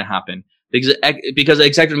transformational is going to happen. Because the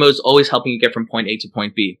executive mode is always helping you get from point A to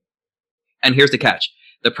point B. And here's the catch.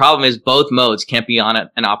 The problem is both modes can't be on it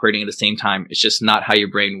and operating at the same time. It's just not how your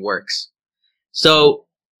brain works. So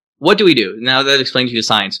what do we do? Now that I've explained to you the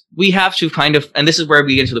science, we have to and this is where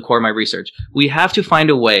we get into the core of my research. We have to find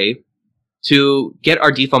a way to get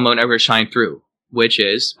our default mode network to shine through, which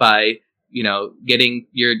is by getting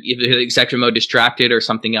your either executive mode distracted or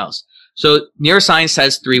something else. So neuroscience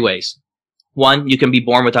says 3 ways. 1, you can be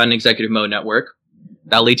born without an executive mode network.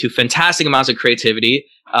 that lead to fantastic amounts of creativity.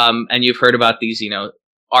 And you've heard about these,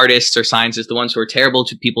 artists or scientists, the ones who are terrible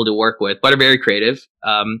to people to work with, but are very creative.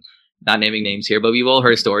 Not naming names here, but we've all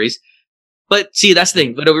heard stories. But see, that's the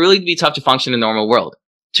thing. But it would really be tough to function in the normal world.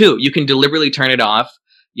 2, you can deliberately turn it off,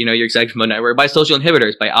 your executive mode network by social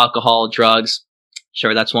inhibitors, by alcohol, drugs.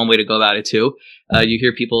 Sure, that's one way to go about it too. You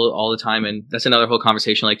hear people all the time, and that's another whole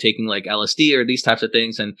conversation, like taking like LSD or these types of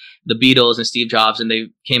things, and the Beatles and Steve Jobs, and they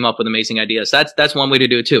came up with amazing ideas. That's one way to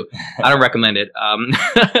do it too. I don't recommend it.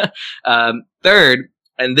 Third,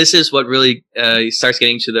 and this is what really starts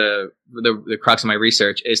getting to the crux of my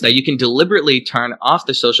research, is that you can deliberately turn off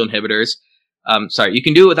the social inhibitors. You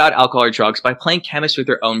can do it without alcohol or drugs by playing chemistry with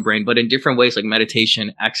your own brain, but in different ways like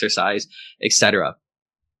meditation, exercise, etc.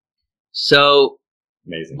 So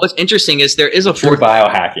amazing. What's interesting is there is a true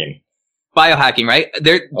biohacking, right?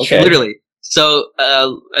 There literally. So,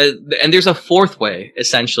 and there's a fourth way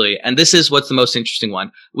essentially, and this is what's the most interesting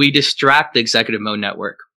one. We distract the executive mode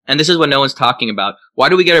network. And this is what no one's talking about. Why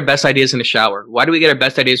do we get our best ideas in the shower? Why do we get our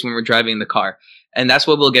best ideas when we're driving in the car? And that's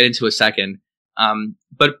what we'll get into a second.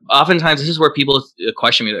 But oftentimes this is where people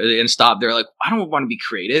question me and stop. They're like, I don't want to be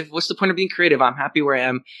creative. What's the point of being creative? I'm happy where I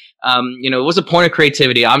am. What's the point of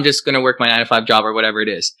creativity? I'm just going to work my 9-to-5 job or whatever it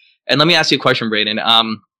is. And let me ask you a question, Braden.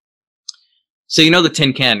 So the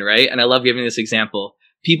tin can, right? And I love giving this example.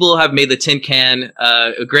 People have made the tin can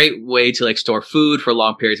a great way to like store food for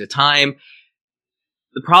long periods of time.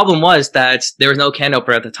 The problem was that there was no can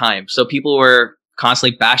opener at the time. So people were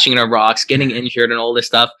constantly bashing into rocks, getting injured and all this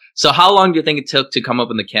stuff. So how long do you think it took to come up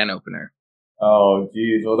with the can opener? Oh,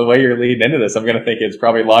 geez. Well, the way you're leading into this, I'm going to think it's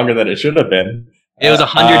probably longer than it should have been. It was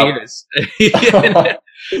 100 years.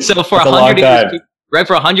 So for 100 years, right,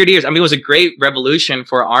 for 100 years, I mean, it was a great revolution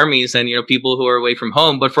for armies and, people who are away from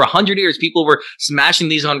home. But for 100 years, people were smashing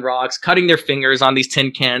these on rocks, cutting their fingers on these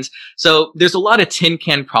tin cans. So there's a lot of tin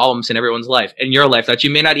can problems in everyone's life, in your life, that you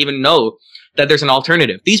may not even know that there's an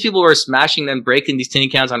alternative. These people were smashing and breaking these tin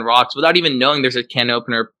cans on rocks without even knowing there's a can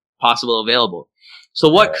opener possible available. So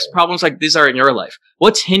what problems like these are in your life?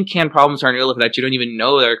 What tin can problems are in your life that you don't even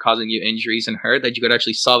know that are causing you injuries and hurt that you could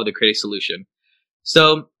actually solve with a creative solution?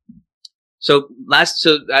 So the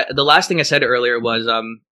last thing I said earlier was,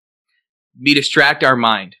 we distract our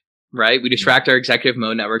mind, right? We distract our executive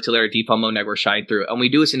mode network to let our default mode network shine through. And we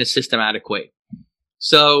do this in a systematic way.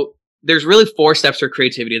 So there's really 4 steps for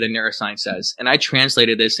creativity that neuroscience says. And I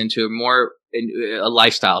translated this into a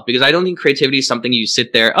lifestyle, because I don't think creativity is something you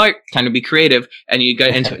sit there, time to be creative, and you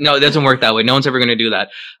get into it. No, it doesn't work that way. No one's ever going to do that.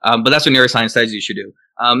 But that's what neuroscience says you should do.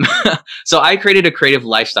 So I created a creative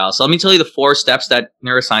lifestyle. So let me tell you the 4 steps that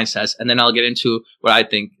neuroscience says, and then I'll get into what I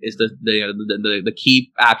think is the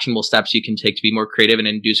key actionable steps you can take to be more creative and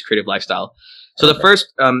induce a creative lifestyle. So the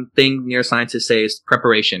first thing neuroscientists say is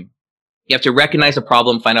preparation. You have to recognize the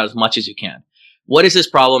problem, find out as much as you can. What is this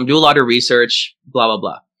problem? Do a lot of research, blah, blah,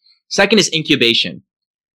 blah. Second is incubation.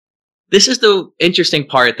 This is the interesting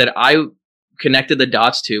part that I connected the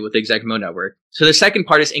dots to with the executive mode network. So the second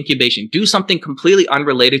part is incubation. Do something completely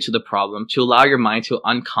unrelated to the problem to allow your mind to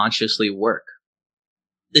unconsciously work.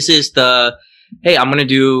 This is hey, I'm going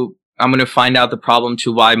to find out the problem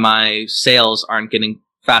to why my sales aren't getting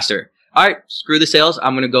faster. All right, screw the sales.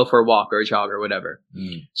 I'm going to go for a walk or a jog or whatever.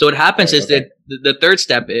 So what happens is that the third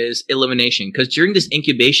step is elimination, because during this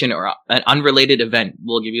incubation or an unrelated event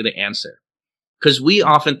will give you the answer. Because we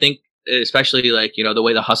often think, especially like, the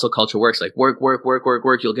way the hustle culture works, like work,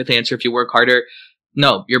 you'll get the answer if you work harder.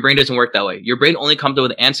 No, your brain doesn't work that way. Your brain only comes up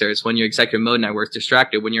with answers when your executive mode network is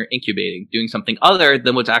distracted, when you're incubating, doing something other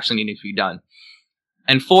than what's actually needing to be done.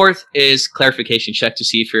 And fourth is clarification check to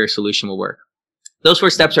see if your solution will work. Those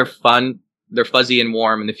 4 steps are fun, they're fuzzy and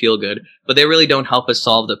warm and they feel good, but they really don't help us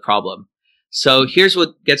solve the problem. So here's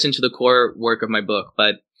what gets into the core work of my book.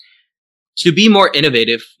 But to be more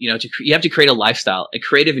innovative, you have to create a lifestyle, a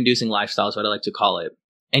creative inducing lifestyle is what I like to call it.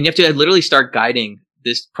 And you have to literally start guiding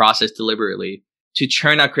this process deliberately to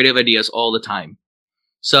churn out creative ideas all the time.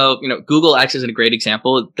 So, Google X is a great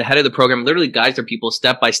example. The head of the program literally guides their people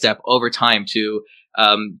step by step over time to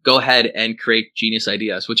go ahead and create genius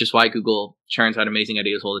ideas, which is why Google churns out amazing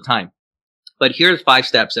ideas all the time. But here are 5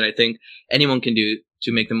 steps that I think anyone can do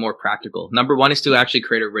to make them more practical. Number 1 is to actually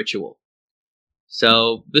create a ritual.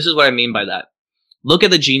 So this is what I mean by that. Look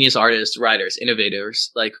at the genius artists, writers,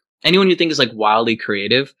 innovators, like anyone you think is like wildly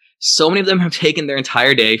creative. So many of them have taken their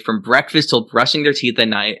entire day from breakfast till brushing their teeth at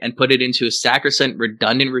night and put it into a sacrosanct,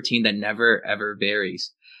 redundant routine that never, ever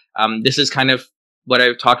varies. This is kind of what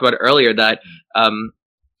I talked about earlier, that,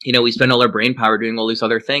 we spend all our brain power doing all these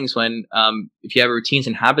other things when, if you have routines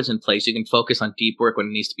and habits in place, you can focus on deep work when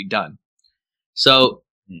it needs to be done. So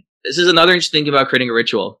this is another interesting thing about creating a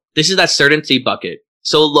ritual. This is that certainty bucket.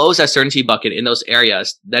 So low is that certainty bucket in those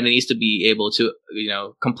areas that it needs to be able to,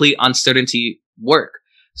 complete uncertainty work.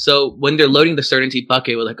 So when they're loading the certainty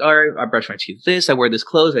bucket, we're like, all right, I brush my teeth this, I wear this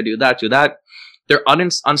clothes, I do that. Their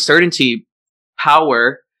uncertainty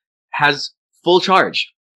power has full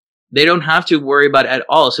charge. They don't have to worry about it at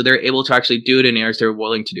all. So they're able to actually do it in areas they're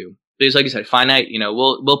willing to do. Because like you said, finite,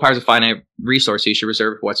 willpower is a finite resource. So you should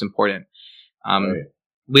reserve for what's important. Right.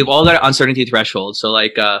 We've all got an uncertainty threshold. So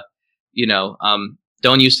like,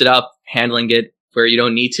 don't use it up handling it where you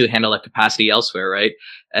don't need to handle that capacity elsewhere, right?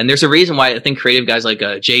 And there's a reason why I think creative guys like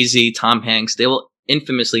Jay-Z, Tom Hanks, they will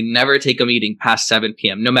infamously never take a meeting past 7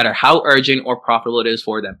 p.m., no matter how urgent or profitable it is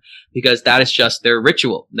for them, because that is just their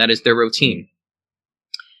ritual. That is their routine.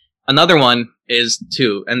 Another one is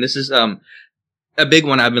too, and this is a big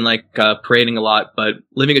one I've been parading a lot, but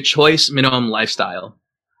living a choice minimum lifestyle.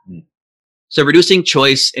 So reducing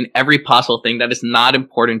choice in every possible thing that is not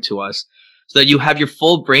important to us, so that you have your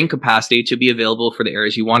full brain capacity to be available for the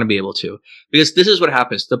areas you want to be able to. Because this is what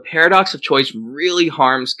happens. The paradox of choice really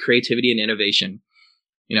harms creativity and innovation.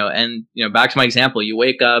 Back to my example, you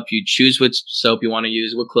wake up, you choose which soap you want to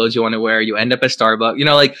use, what clothes you want to wear, you end up at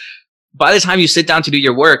Starbucks. By the time you sit down to do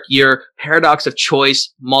your work, your paradox of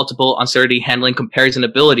choice, multiple, uncertainty, handling, comparison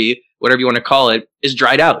ability, whatever you want to call it, is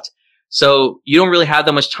dried out. So you don't really have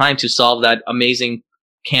that much time to solve that amazing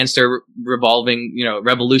cancer revolving,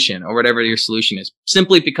 revolution or whatever your solution is,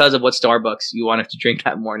 simply because of what Starbucks you wanted to drink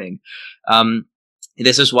that morning.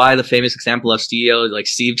 This is why the famous example of CEOs like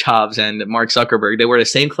Steve Jobs and Mark Zuckerberg, they wear the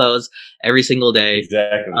same clothes every single day.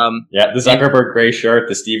 Exactly. The Zuckerberg gray shirt,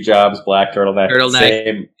 the Steve Jobs black turtleneck.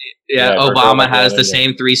 Same. Yeah, Obama has the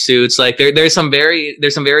same 3 suits. Like there's some very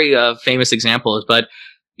famous examples, but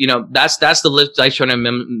that's the lifestyle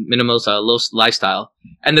and minimalist lifestyle.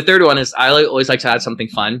 And the third one is I always like to add something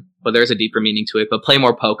fun, but there's a deeper meaning to it. But play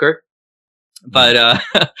more poker. But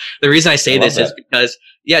the reason I say this is because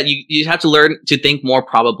you have to learn to think more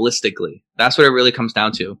probabilistically. That's what it really comes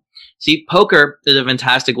down to. See, poker is a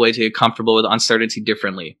fantastic way to get comfortable with uncertainty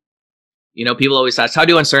differently. People always ask, how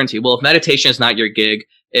do uncertainty? Well, if meditation is not your gig,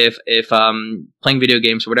 if playing video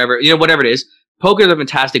games or whatever, whatever it is, poker is a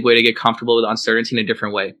fantastic way to get comfortable with uncertainty in a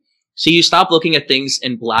different way. So you stop looking at things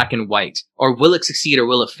in black and white, or will it succeed or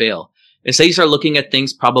will it fail? Instead, you start looking at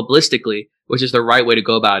things probabilistically, which is the right way to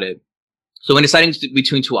go about it. So when deciding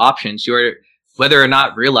between 2 options, you're, whether or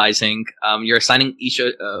not realizing, you're assigning each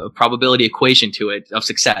a probability equation to it of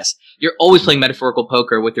success. You're always playing metaphorical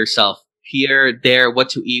poker with yourself. Here, there, what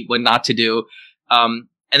to eat, what not to do. And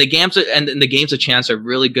the games of chance are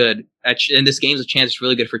really good. And this games of chance is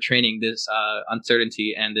really good for training this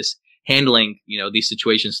uncertainty and this handling, these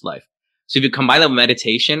situations in life. So if you combine that with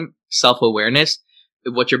meditation, self-awareness,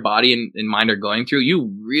 what your body and mind are going through,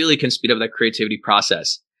 you really can speed up that creativity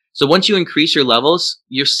process. So once you increase your levels,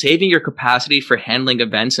 you're saving your capacity for handling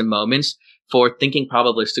events and moments, for thinking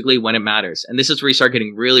probabilistically when it matters. And this is where you start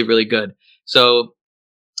getting really, really good. So,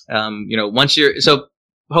 so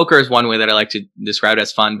poker is one way that I like to describe it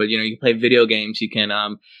as fun, but you can play video games. You can,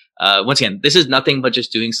 once again, this is nothing but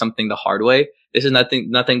just doing something the hard way. This is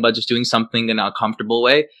nothing but just doing something in an uncomfortable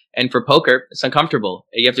way. And for poker, it's uncomfortable.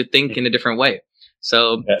 You have to think in a different way.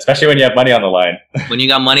 So, especially when you have money on the line. When you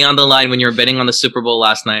got money on the line, when you were betting on the Super Bowl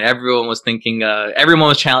last night, everyone was thinking, everyone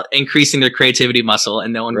was increasing their creativity muscle,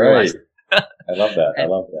 and no one realized. I love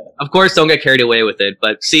that. Of course, don't get carried away with it.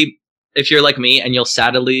 But see, if you're like me and you'll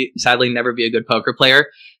sadly never be a good poker player,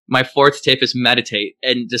 my 4th tip is meditate,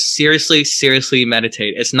 and just seriously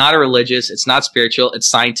meditate. It's not a religious, it's not spiritual, it's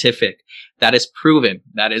scientific. That is proven.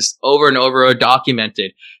 That is over and over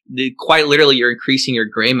documented. Quite literally, you're increasing your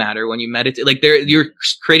gray matter when you meditate. You're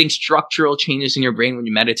creating structural changes in your brain when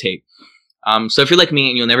you meditate. So if you're like me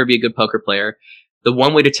and you'll never be a good poker player, the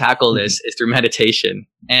one way to tackle this is through meditation.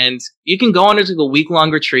 And you can go on a week-long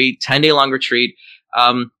retreat, 10-day-long retreat,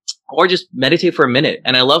 or just meditate for a minute.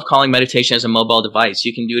 And I love calling meditation as a mobile device.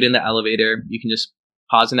 You can do it in the elevator. You can just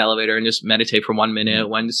pause in the elevator and just meditate for 1 minute,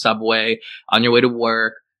 when the subway, on your way to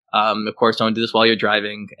work. Of course, don't do this while you're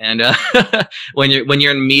driving. And when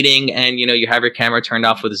you're in a meeting and you have your camera turned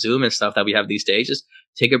off with Zoom and stuff that we have these days, just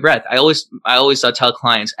take a breath. I always tell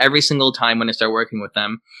clients every single time when I start working with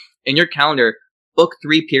them, in your calendar, book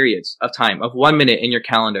 3 periods of time of 1 minute in your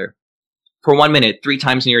calendar for 1 minute, 3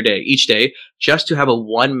 times in your day, each day, just to have a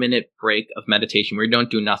 1 minute break of meditation where you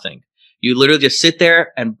don't do nothing. You literally just sit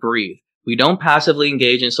there and breathe. We don't passively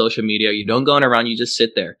engage in social media. You don't go around. You just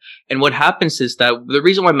sit there. And what happens is that the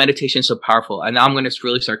reason why meditation is so powerful, and now I'm going to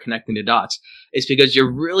really start connecting the dots, is because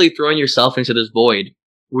you're really throwing yourself into this void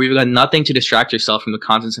where you've got nothing to distract yourself from the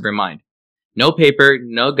contents of your mind. No paper,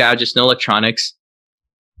 no gadgets, no electronics.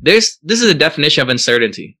 This is a definition of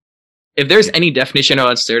uncertainty. If there's any definition of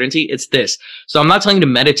uncertainty, it's this. So I'm not telling you to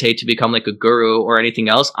meditate to become like a guru or anything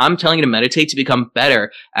else. I'm telling you to meditate to become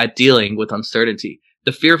better at dealing with uncertainty.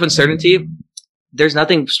 The fear of uncertainty, there's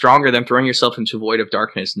nothing stronger than throwing yourself into a void of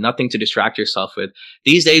darkness, nothing to distract yourself with.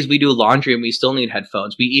 These days we do laundry and we still need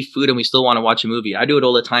headphones. We eat food and we still want to watch a movie. I do it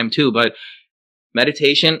all the time too, but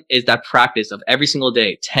meditation is that practice of every single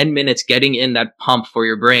day, 10 minutes getting in that pump for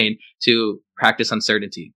your brain to practice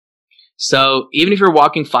uncertainty. So even if you're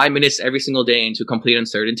walking 5 minutes every single day into complete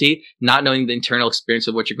uncertainty, not knowing the internal experience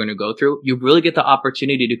of what you're going to go through, you really get the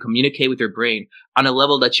opportunity to communicate with your brain on a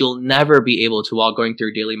level that you'll never be able to while going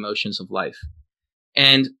through daily motions of life.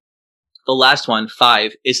 And the last one,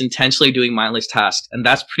 5, is intentionally doing mindless tasks. And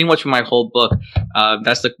that's pretty much my whole book.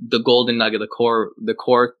 That's the golden nugget, the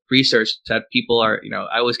core research that people are,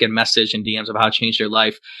 I always get message and DMs about how to change their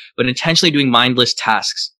life, but intentionally doing mindless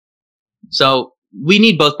tasks. So we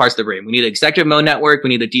need both parts of the brain. We need the executive mode network. We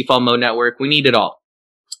need the default mode network. We need it all.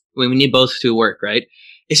 We need both to work, right?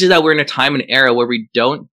 It's just that we're in a time and era where we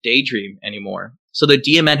don't daydream anymore. So the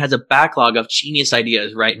DMN has a backlog of genius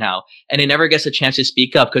ideas right now, and it never gets a chance to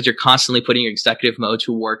speak up because you're constantly putting your executive mode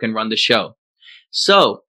to work and run the show.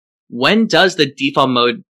 So when does the default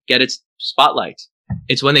mode get its spotlight?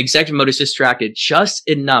 It's when the executive mode is distracted just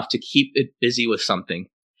enough to keep it busy with something.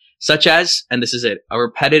 Such as, and this is it, a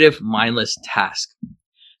repetitive, mindless task.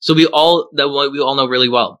 So we all know really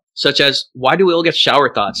well. Such as, why do we all get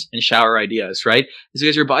shower thoughts and shower ideas, right? It's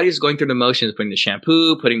because your body is going through the motions, putting the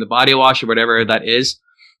shampoo, putting the body wash, or whatever that is.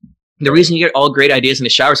 The reason you get all great ideas in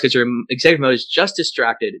the shower is because your executive mode is just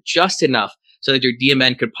distracted, just enough, so that your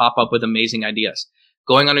DMN could pop up with amazing ideas.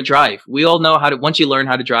 Going on a drive. We all know once you learn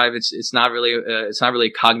how to drive, it's not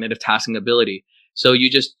really cognitive tasking ability. So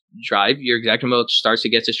you just drive, your executive mode starts to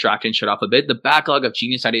get distracted and shut off a bit. The backlog of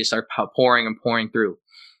genius ideas start pouring and pouring through.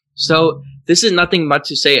 So this is nothing much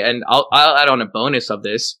to say, and I'll add on a bonus of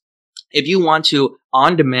this. If you want to,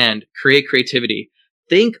 on demand, create creativity,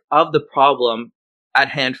 think of the problem at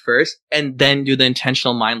hand first, and then do the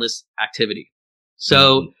intentional mindless activity.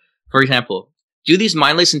 So, for example, do these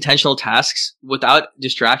mindless intentional tasks without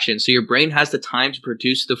distraction, so your brain has the time to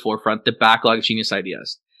produce to the forefront the backlog of genius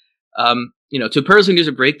ideas. To personally do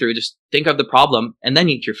a breakthrough, just think of the problem and then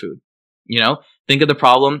eat your food. Think of the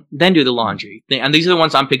problem, then do the laundry. And these are the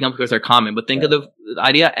ones I'm picking up because they're common, but think of the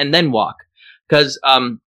idea and then walk. Because,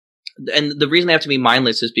 and the reason they have to be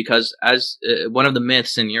mindless is because as one of the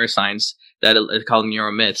myths in neuroscience that is called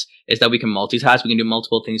neuromyths is that we can multitask. We can do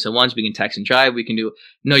multiple things at once. We can text and drive.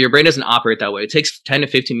 No, your brain doesn't operate that way. It takes 10 to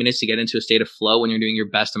 15 minutes to get into a state of flow when you're doing your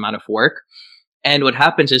best amount of work. And what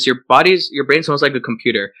happens is your brain's almost like a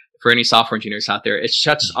computer. For any software engineers out there, it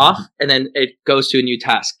shuts off and then it goes to a new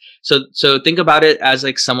task. So think about it as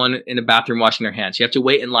like someone in a bathroom washing their hands. You have to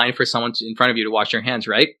wait in line for someone in front of you to wash your hands,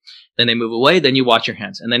 right? Then they move away, then you wash your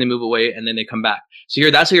hands, and then they move away, and then they come back.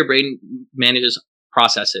 So that's how your brain manages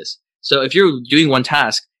processes. So if you're doing one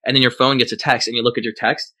task and then your phone gets a text and you look at your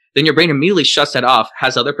text, then your brain immediately shuts that off,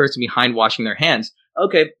 has the other person behind washing their hands.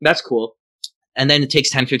 Okay, that's cool. And then it takes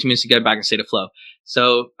 10, 15 minutes to get back in state of flow.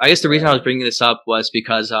 So I guess the reason I was bringing this up was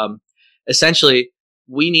because essentially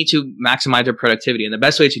we need to maximize our productivity. And the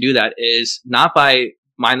best way to do that is not by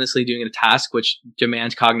mindlessly doing a task which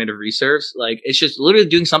demands cognitive reserves. Like, it's just literally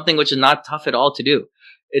doing something which is not tough at all to do.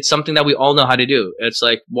 It's something that we all know how to do. It's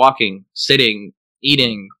like walking, sitting,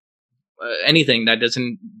 eating, anything that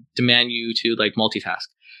doesn't demand you to like multitask.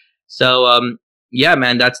 So, yeah,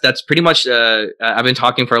 man, that's pretty much, I've been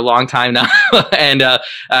talking for a long time now and,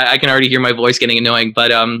 I can already hear my voice getting annoying,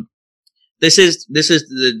 but, this is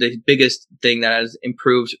the biggest thing that has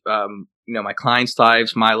improved, my clients'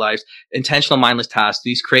 lives, my lives. Intentional mindless tasks.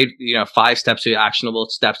 These create, 5 steps to actionable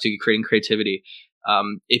steps to creating creativity.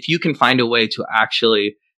 If you can find a way to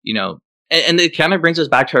actually, and it kind of brings us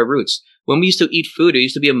back to our roots. When we used to eat food, it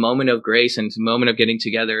used to be a moment of grace and a moment of getting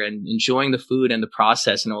together and enjoying the food and the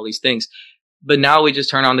process and all these things. But now we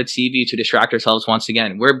just turn on the TV to distract ourselves once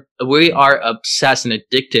again. We are obsessed and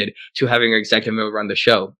addicted to having our executive mode run the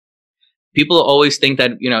show. People always think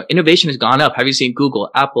that, innovation has gone up. Have you seen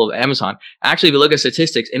Google, Apple, Amazon? Actually, if you look at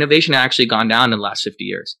statistics, innovation has actually gone down in the last 50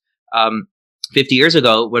 years. 50 years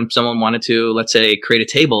ago, when someone wanted to, let's say, create a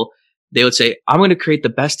table, they would say, I'm going to create the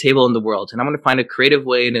best table in the world and I'm going to find a creative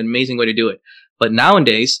way and an amazing way to do it. But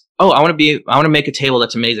nowadays, I want to make a table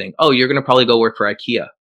that's amazing. Oh, you're going to probably go work for IKEA.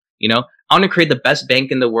 I want to create the best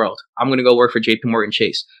bank in the world. I'm going to go work for JP Morgan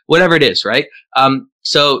Chase, whatever it is, right?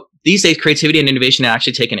 So these days, creativity and innovation are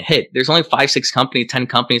actually taking a hit. There's only 5, 6 companies, 10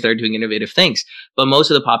 companies that are doing innovative things, but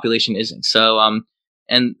most of the population isn't. So,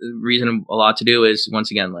 And the reason a lot to do is,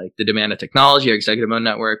 once again, like the demand of technology, our executive mode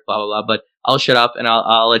network, blah, blah, blah. But I'll shut up and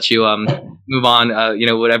I'll let you move on,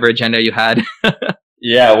 whatever agenda you had.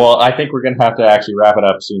 Yeah, well, I think we're going to have to actually wrap it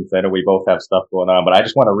up soon because I know we both have stuff going on. But I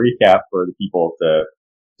just want to recap for the people to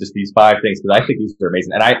just these 5 things because I think these are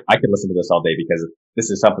amazing. And I could listen to this all day because this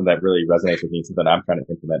is something that really resonates with me and something I'm trying to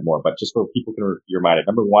implement more. But just so people can be reminded,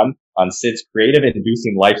 number 1, on Sid's creative and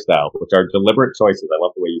inducing lifestyle, which are deliberate choices. I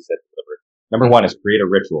love the way you said deliberate. Number 1 is create a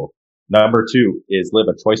ritual. Number 2 is live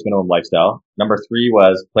a choice minimum lifestyle. Number 3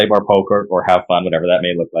 was play more poker or have fun, whatever that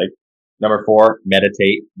may look like. Number 4,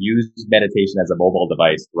 meditate. Use meditation as a mobile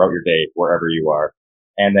device throughout your day, wherever you are.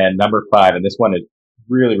 And then number 5, and this one is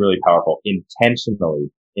really, really powerful,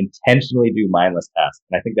 intentionally do mindless tasks.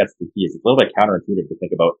 And I think that's the key. It's a little bit counterintuitive to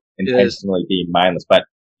think about intentionally being mindless, but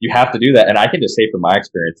you have to do that. And I can just say from my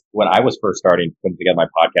experience, when I was first starting putting together my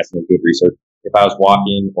podcast and doing research, if I was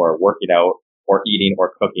walking or working out or eating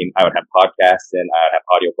or cooking, I would have podcasts in, I would have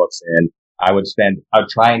audiobooks in. I would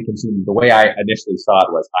try and consume. The way I initially saw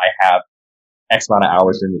it was I have X amount of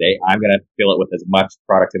hours during the day. I'm going to fill it with as much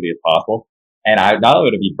productivity as possible. And I not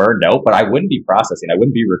only would be burned out, but I wouldn't be processing. I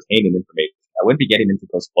wouldn't be retaining information. I wouldn't be getting into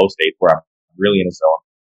those flow states where I'm really in a zone.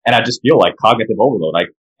 And I just feel like cognitive overload.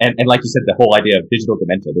 And like you said, the whole idea of digital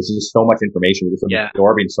dementia. There's just so much information. We're just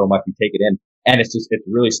absorbing so much. We take it in. And it's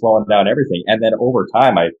really slowing down everything. And then over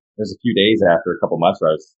time, there's a few days after a couple months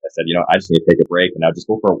where I said, I just need to take a break and I'll just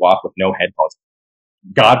go for a walk with no headphones.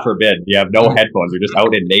 God forbid you have no headphones. You're just out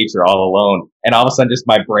in nature all alone. And all of a sudden just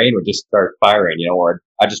my brain would just start firing, or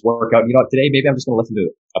I just work out, today maybe I'm just going to listen to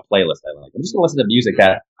a playlist I like. I'm just going to listen to music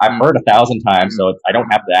that I've heard 1,000 times. So I don't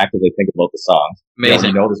have to actively think about the songs.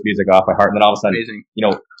 Amazing. You know this music off by heart. And then all of a sudden,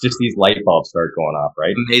 just these light bulbs start going off,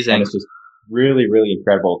 right? Amazing. And it's just really, really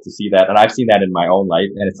incredible to see that. And I've seen that in my own life.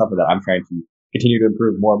 And it's something that I'm trying to continue to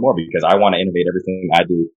improve more and more because I want to innovate everything I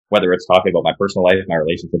do, whether it's talking about my personal life, my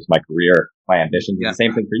relationships, my career, my ambitions. It's the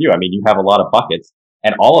same thing for you. I mean, you have a lot of buckets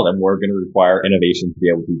and all of them were going to require innovation to be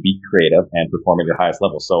able to be creative and perform at your highest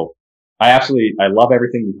level. So I love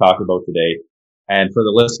everything you talked about today. And for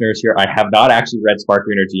the listeners here, I have not actually read Spark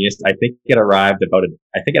Your Inner Genius. I think it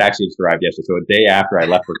actually just arrived yesterday. So a day after I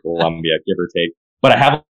left for Colombia, give or take. But I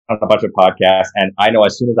have a bunch of podcasts and I know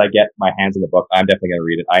as soon as I get my hands on the book, I'm definitely going to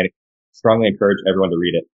read it. I strongly encourage everyone to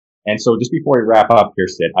read it. And so just before we wrap up here,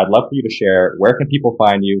 Sid, I'd love for you to share, where can people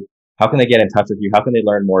find you? How can they get in touch with you? How can they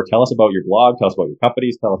learn more? Tell us about your blog. Tell us about your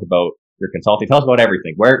companies. Tell us about your consulting. Tell us about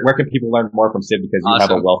everything. Where can people learn more from Sid because you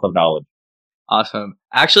have a wealth of knowledge? Awesome.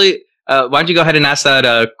 Actually, why don't you go ahead and ask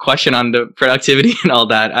that question on the productivity and all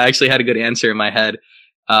that? I actually had a good answer in my head.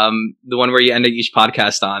 The one where you end each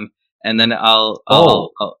podcast on. And then I'll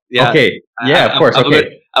okay. Yeah, of course.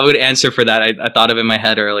 Okay. I would answer for that. I thought of it in my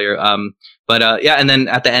head earlier. And then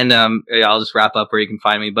at the end, I'll just wrap up where you can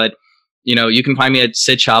find me. But, you can find me at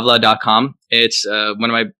sidchawla.com. It's, one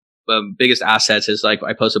of my biggest assets is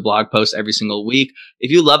I post a blog post every single week. If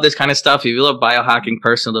you love this kind of stuff, if you love biohacking,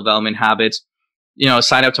 personal development habits,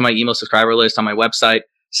 sign up to my email subscriber list on my website.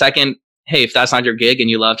 Second, hey, if that's not your gig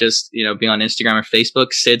and you love just, being on Instagram or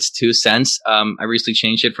Facebook, Sid's 2 cents. I recently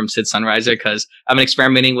changed it from Sid Sunriser because I've been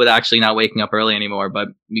experimenting with actually not waking up early anymore, but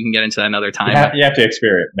we can get into that another time. You have to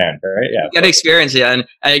experience, man, right? Yeah. You got to experience it. And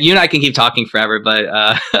you and I can keep talking forever, but,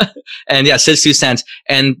 and yeah, Sid's 2 cents.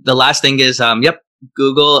 And the last thing is,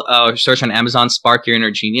 Google, search on Amazon, Spark Your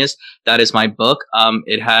Inner Genius. That is my book.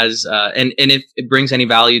 It has, and if it brings any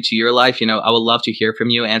value to your life, I would love to hear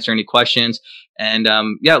from you, answer any questions. And,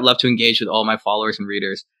 I'd love to engage with all my followers and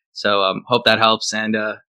readers. So, hope that helps. And,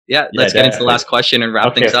 let's get into the last question and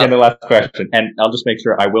wrap things up. Okay, the last question. And I'll just make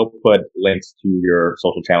sure I will put links to your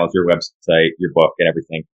social channels, your website, your book and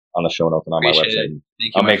everything on the show notes and on my website.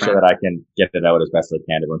 I'll make sure that I can get it out as best as I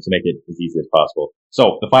can to everyone to make it as easy as possible.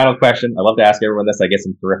 So the final question, I love to ask everyone this. I get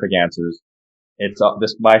some terrific answers. It's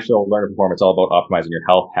my show, Learn to Perform. It's all about optimizing your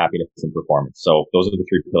health, happiness, and performance. So those are the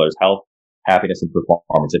 3 pillars: health, happiness, and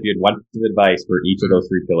performance. If you had one piece of advice for each of those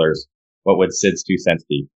 3 pillars, what would Sid's 2 cents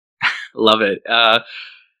be? Love it.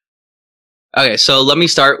 Okay, so let me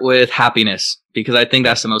start with happiness because I think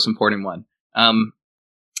that's the most important one. I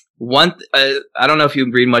don't know if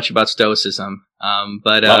you read much about Stoicism,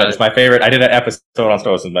 but love it. It's my favorite. I did an episode on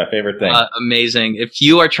Stoicism. My favorite thing. Amazing. If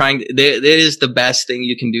you are trying, it is the best thing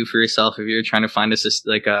you can do for yourself if you're trying to find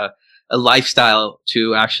a lifestyle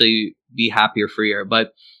to actually be happier, freer.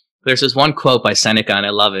 But there's this one quote by Seneca, and I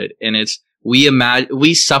love it, and it's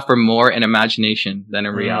we suffer more in imagination than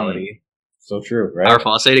in reality. So true, right?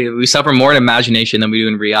 Powerful. I'll say it again. We suffer more in imagination than we do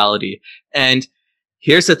in reality, and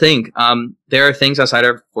Here's the thing. There are things outside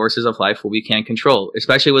our forces of life what we can't control.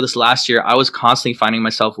 Especially with this last year, I was constantly finding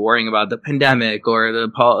myself worrying about the pandemic or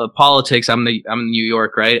the politics. I'm in New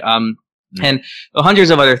York, right? And hundreds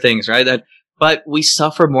of other things, right? But we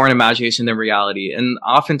suffer more in imagination than reality. And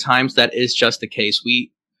oftentimes that is just the case.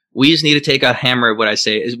 We just need to take a hammer. What I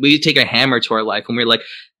say is we take a hammer to our life when we're like,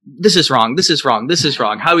 this is wrong. This is wrong. This is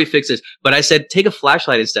wrong. How do we fix this? But I said, take a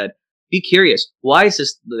flashlight instead. Be curious. Why is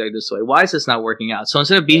this this way? Why is this not working out? So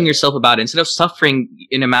instead of beating yourself about it, instead of suffering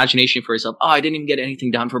in imagination for yourself, oh, I didn't even get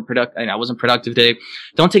anything done for I wasn't productive today.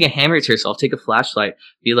 Don't take a hammer to yourself. Take a flashlight.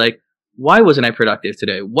 Be like, why wasn't I productive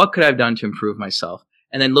today? What could I have done to improve myself?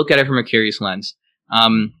 And then look at it from a curious lens.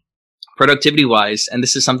 Productivity wise, and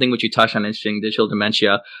this is something which you touched on, interesting, digital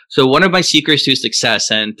dementia. So one of my secrets to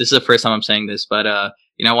success, and this is the first time I'm saying this, but I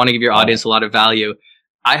want to give your audience a lot of value.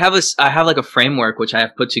 I have like a framework which I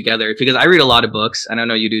have put together because I read a lot of books, and I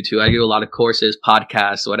know you do too. I do a lot of courses,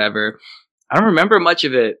 podcasts, whatever. I don't remember much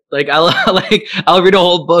of it. Like I'll read a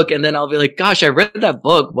whole book and then I'll be like, gosh, I read that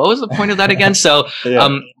book. What was the point of that again? So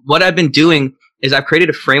what I've been doing is I've created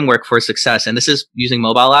a framework for success, and this is using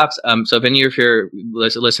mobile apps. So if any of your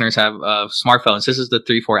listeners have smartphones, this is the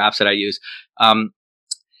 3-4 apps that I use.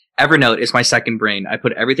 Evernote is my second brain. I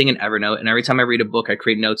put everything in Evernote, and every time I read a book, I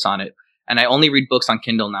create notes on it. And I only read books on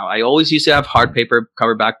Kindle now. I always used to have hard paper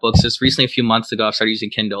coverback books. Just recently, a few months ago, I started using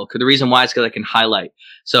Kindle. The reason why is because I can highlight.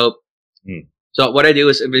 So what I do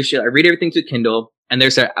is I read everything to Kindle, and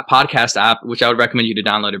there's a podcast app, which I would recommend you to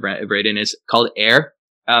download it, Braden. It's called Air.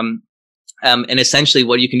 And essentially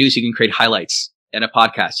what you can do is you can create highlights in a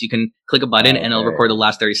podcast. You can click a button and it'll record the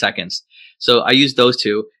last 30 seconds. So I use those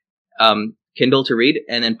two, Kindle to read,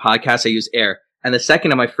 and then podcasts I use Air. And the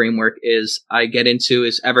second of my framework is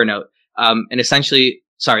Evernote. And essentially,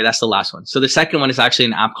 sorry, that's the last one. So the second one is actually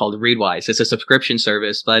an app called Readwise. It's a subscription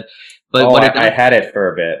service, but I had it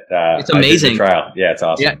for a bit. It's amazing. Trial. Yeah, it's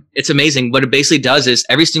awesome. Yeah, it's amazing. What it basically does is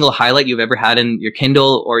every single highlight you've ever had in your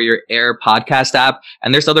Kindle or your Air podcast app,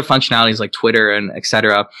 and there's other functionalities like Twitter and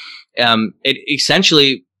etc. It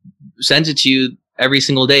essentially sends it to you every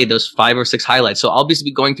single day, those 5 or 6 highlights. So I'll be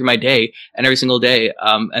going through my day, and every single day,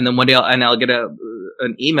 and then one day I'll get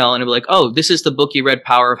an email, and it'll be like, oh, this is the book you read,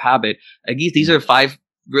 Power of Habit. Like these are 5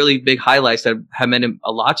 really big highlights that have meant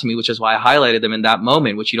a lot to me, which is why I highlighted them in that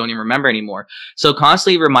moment, which you don't even remember anymore. So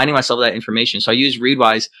constantly reminding myself of that information. So I use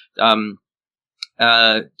Readwise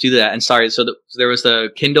to do that. And sorry, so there was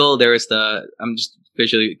the Kindle, there was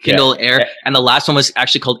Kindle, Air, and the last one was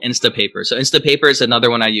actually called Instapaper. So Instapaper is another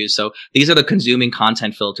one I use. So these are the consuming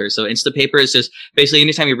content filters. So Instapaper is just basically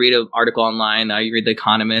anytime you read an article online, you read The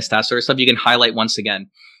Economist, that sort of stuff, you can highlight once again.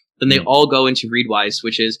 Then they all go into Readwise,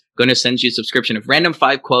 which is going to send you a subscription of random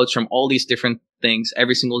 5 quotes from all these different things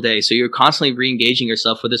every single day. So you're constantly re-engaging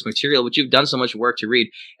yourself with this material, which you've done so much work to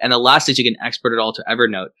read. And the last is you can export it all to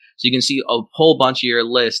Evernote. So you can see a whole bunch of your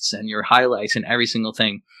lists and your highlights and every single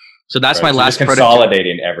thing. So that's my last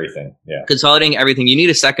consolidating everything. Yeah. Consolidating everything. You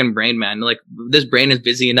need a second brain, man. Like this brain is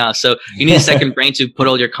busy enough. So you need a second brain to put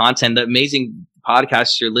all your content, the amazing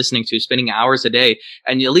podcasts you're listening to, spending hours a day,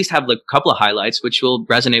 and you at least have like a couple of highlights, which will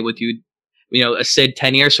resonate with you. You know, a Sid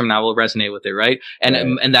 10 years from now will resonate with it, right?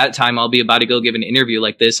 And that time I'll be about to go give an interview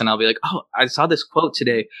like this, and I'll be like, oh, I saw this quote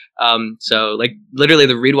today. So like literally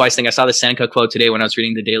the Readwise thing, I saw the Seneca quote today when I was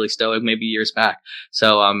reading the Daily Stoic maybe years back.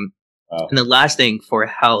 So, and the last thing for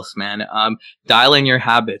health, man, dial in your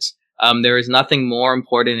habits. There is nothing more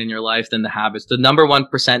important in your life than the habits. The number 1%,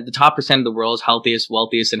 the top percent of the world's healthiest,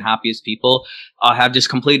 wealthiest, and happiest people have just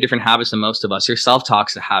completely different habits than most of us. Your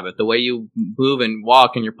self-talk's a habit. The way you move and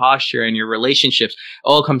walk and your posture and your relationships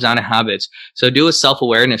all comes down to habits. So do a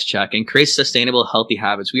self-awareness check and create sustainable, healthy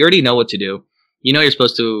habits. We already know what to do. You know, you're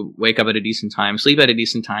supposed to wake up at a decent time, sleep at a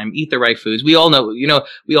decent time, eat the right foods. We all know,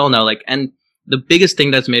 and the biggest thing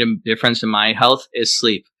that's made a difference in my health is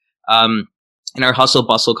sleep. In our hustle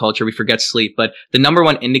bustle culture, we forget sleep, but the number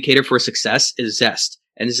 1 indicator for success is zest.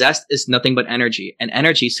 And zest is nothing but energy, and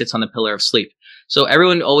energy sits on the pillar of sleep. So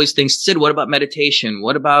everyone always thinks, Sid, what about meditation?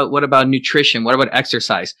 What about nutrition? What about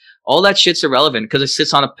exercise? All that shit's irrelevant because it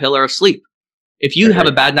sits on a pillar of sleep. If you have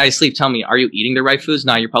a bad night's sleep, tell me, are you eating the right foods?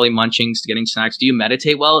 No, you're probably munching, getting snacks. Do you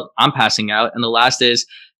meditate well? I'm passing out. And the last is,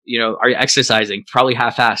 are you exercising? Probably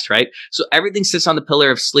half-assed, right? So everything sits on the pillar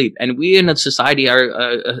of sleep. And we in a society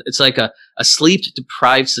it's like a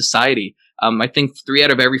sleep-deprived society. I think 3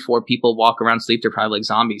 out of every 4 people walk around sleep-deprived like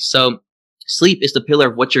zombies. So sleep is the pillar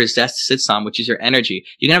of what your zest sits on, which is your energy.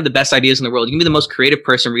 You can have the best ideas in the world. You can be the most creative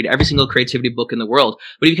person, read every single creativity book in the world.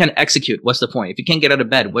 But if you can't execute, what's the point? If you can't get out of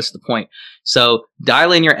bed, what's the point? So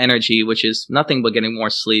dial in your energy, which is nothing but getting more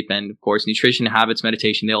sleep. And of course, nutrition, habits,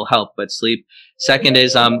 meditation, they'll help, but sleep. Second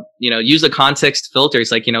is, use the context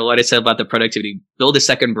filters. Like, what I said about the productivity, build a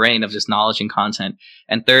second brain of just knowledge and content.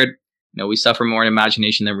 And third, we suffer more in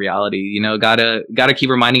imagination than reality. Gotta keep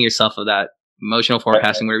reminding yourself of that. Emotional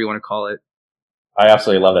forecasting, whatever you want to call it. I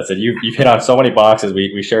absolutely love that, Sid. You've hit on so many boxes.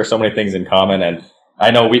 We share so many things in common, and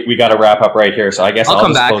I know we got to wrap up right here. So I guess I'll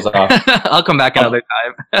just close off. I'll come back another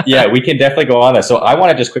time. Yeah, we can definitely go on that. So I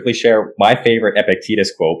want to just quickly share my favorite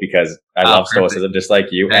Epictetus quote, because I love Stoicism just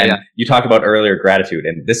like you. And you talked about earlier gratitude,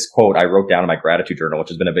 and this quote I wrote down in my gratitude journal, which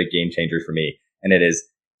has been a big game changer for me. And it is,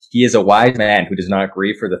 "He is a wise man who does not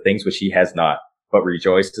grieve for the things which he has not, but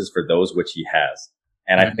rejoices for those which he has."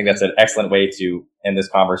 And I think that's an excellent way to end this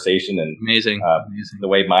conversation. And amazing. The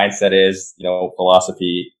way mindset is,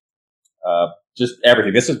 philosophy, just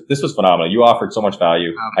everything. This was phenomenal. You offered so much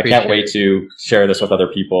value. I can't wait to share this with other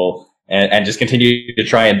people and just continue to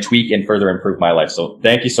try and tweak and further improve my life. So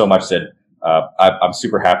thank you so much, Sid. I'm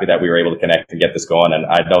super happy that we were able to connect and get this going, and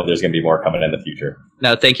I know there's going to be more coming in the future.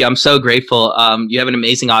 No, thank you. I'm so grateful. You have an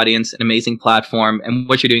amazing audience, an amazing platform, and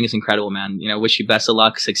what you're doing is incredible, man. Wish you best of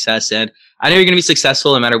luck, success, and I know you're going to be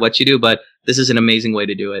successful no matter what you do, but this is an amazing way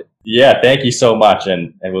to do it. Yeah, thank you so much,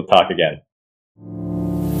 and we'll talk again.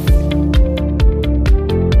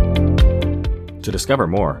 To discover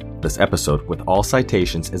more, this episode with all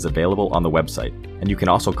citations is available on the website, and you can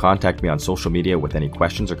also contact me on social media with any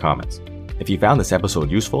questions or comments. If you found this episode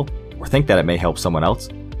useful or think that it may help someone else,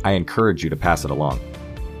 I encourage you to pass it along.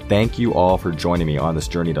 Thank you all for joining me on this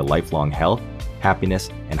journey to lifelong health, happiness,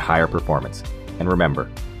 and higher performance. And remember,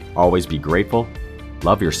 always be grateful,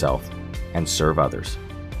 love yourself, and serve others.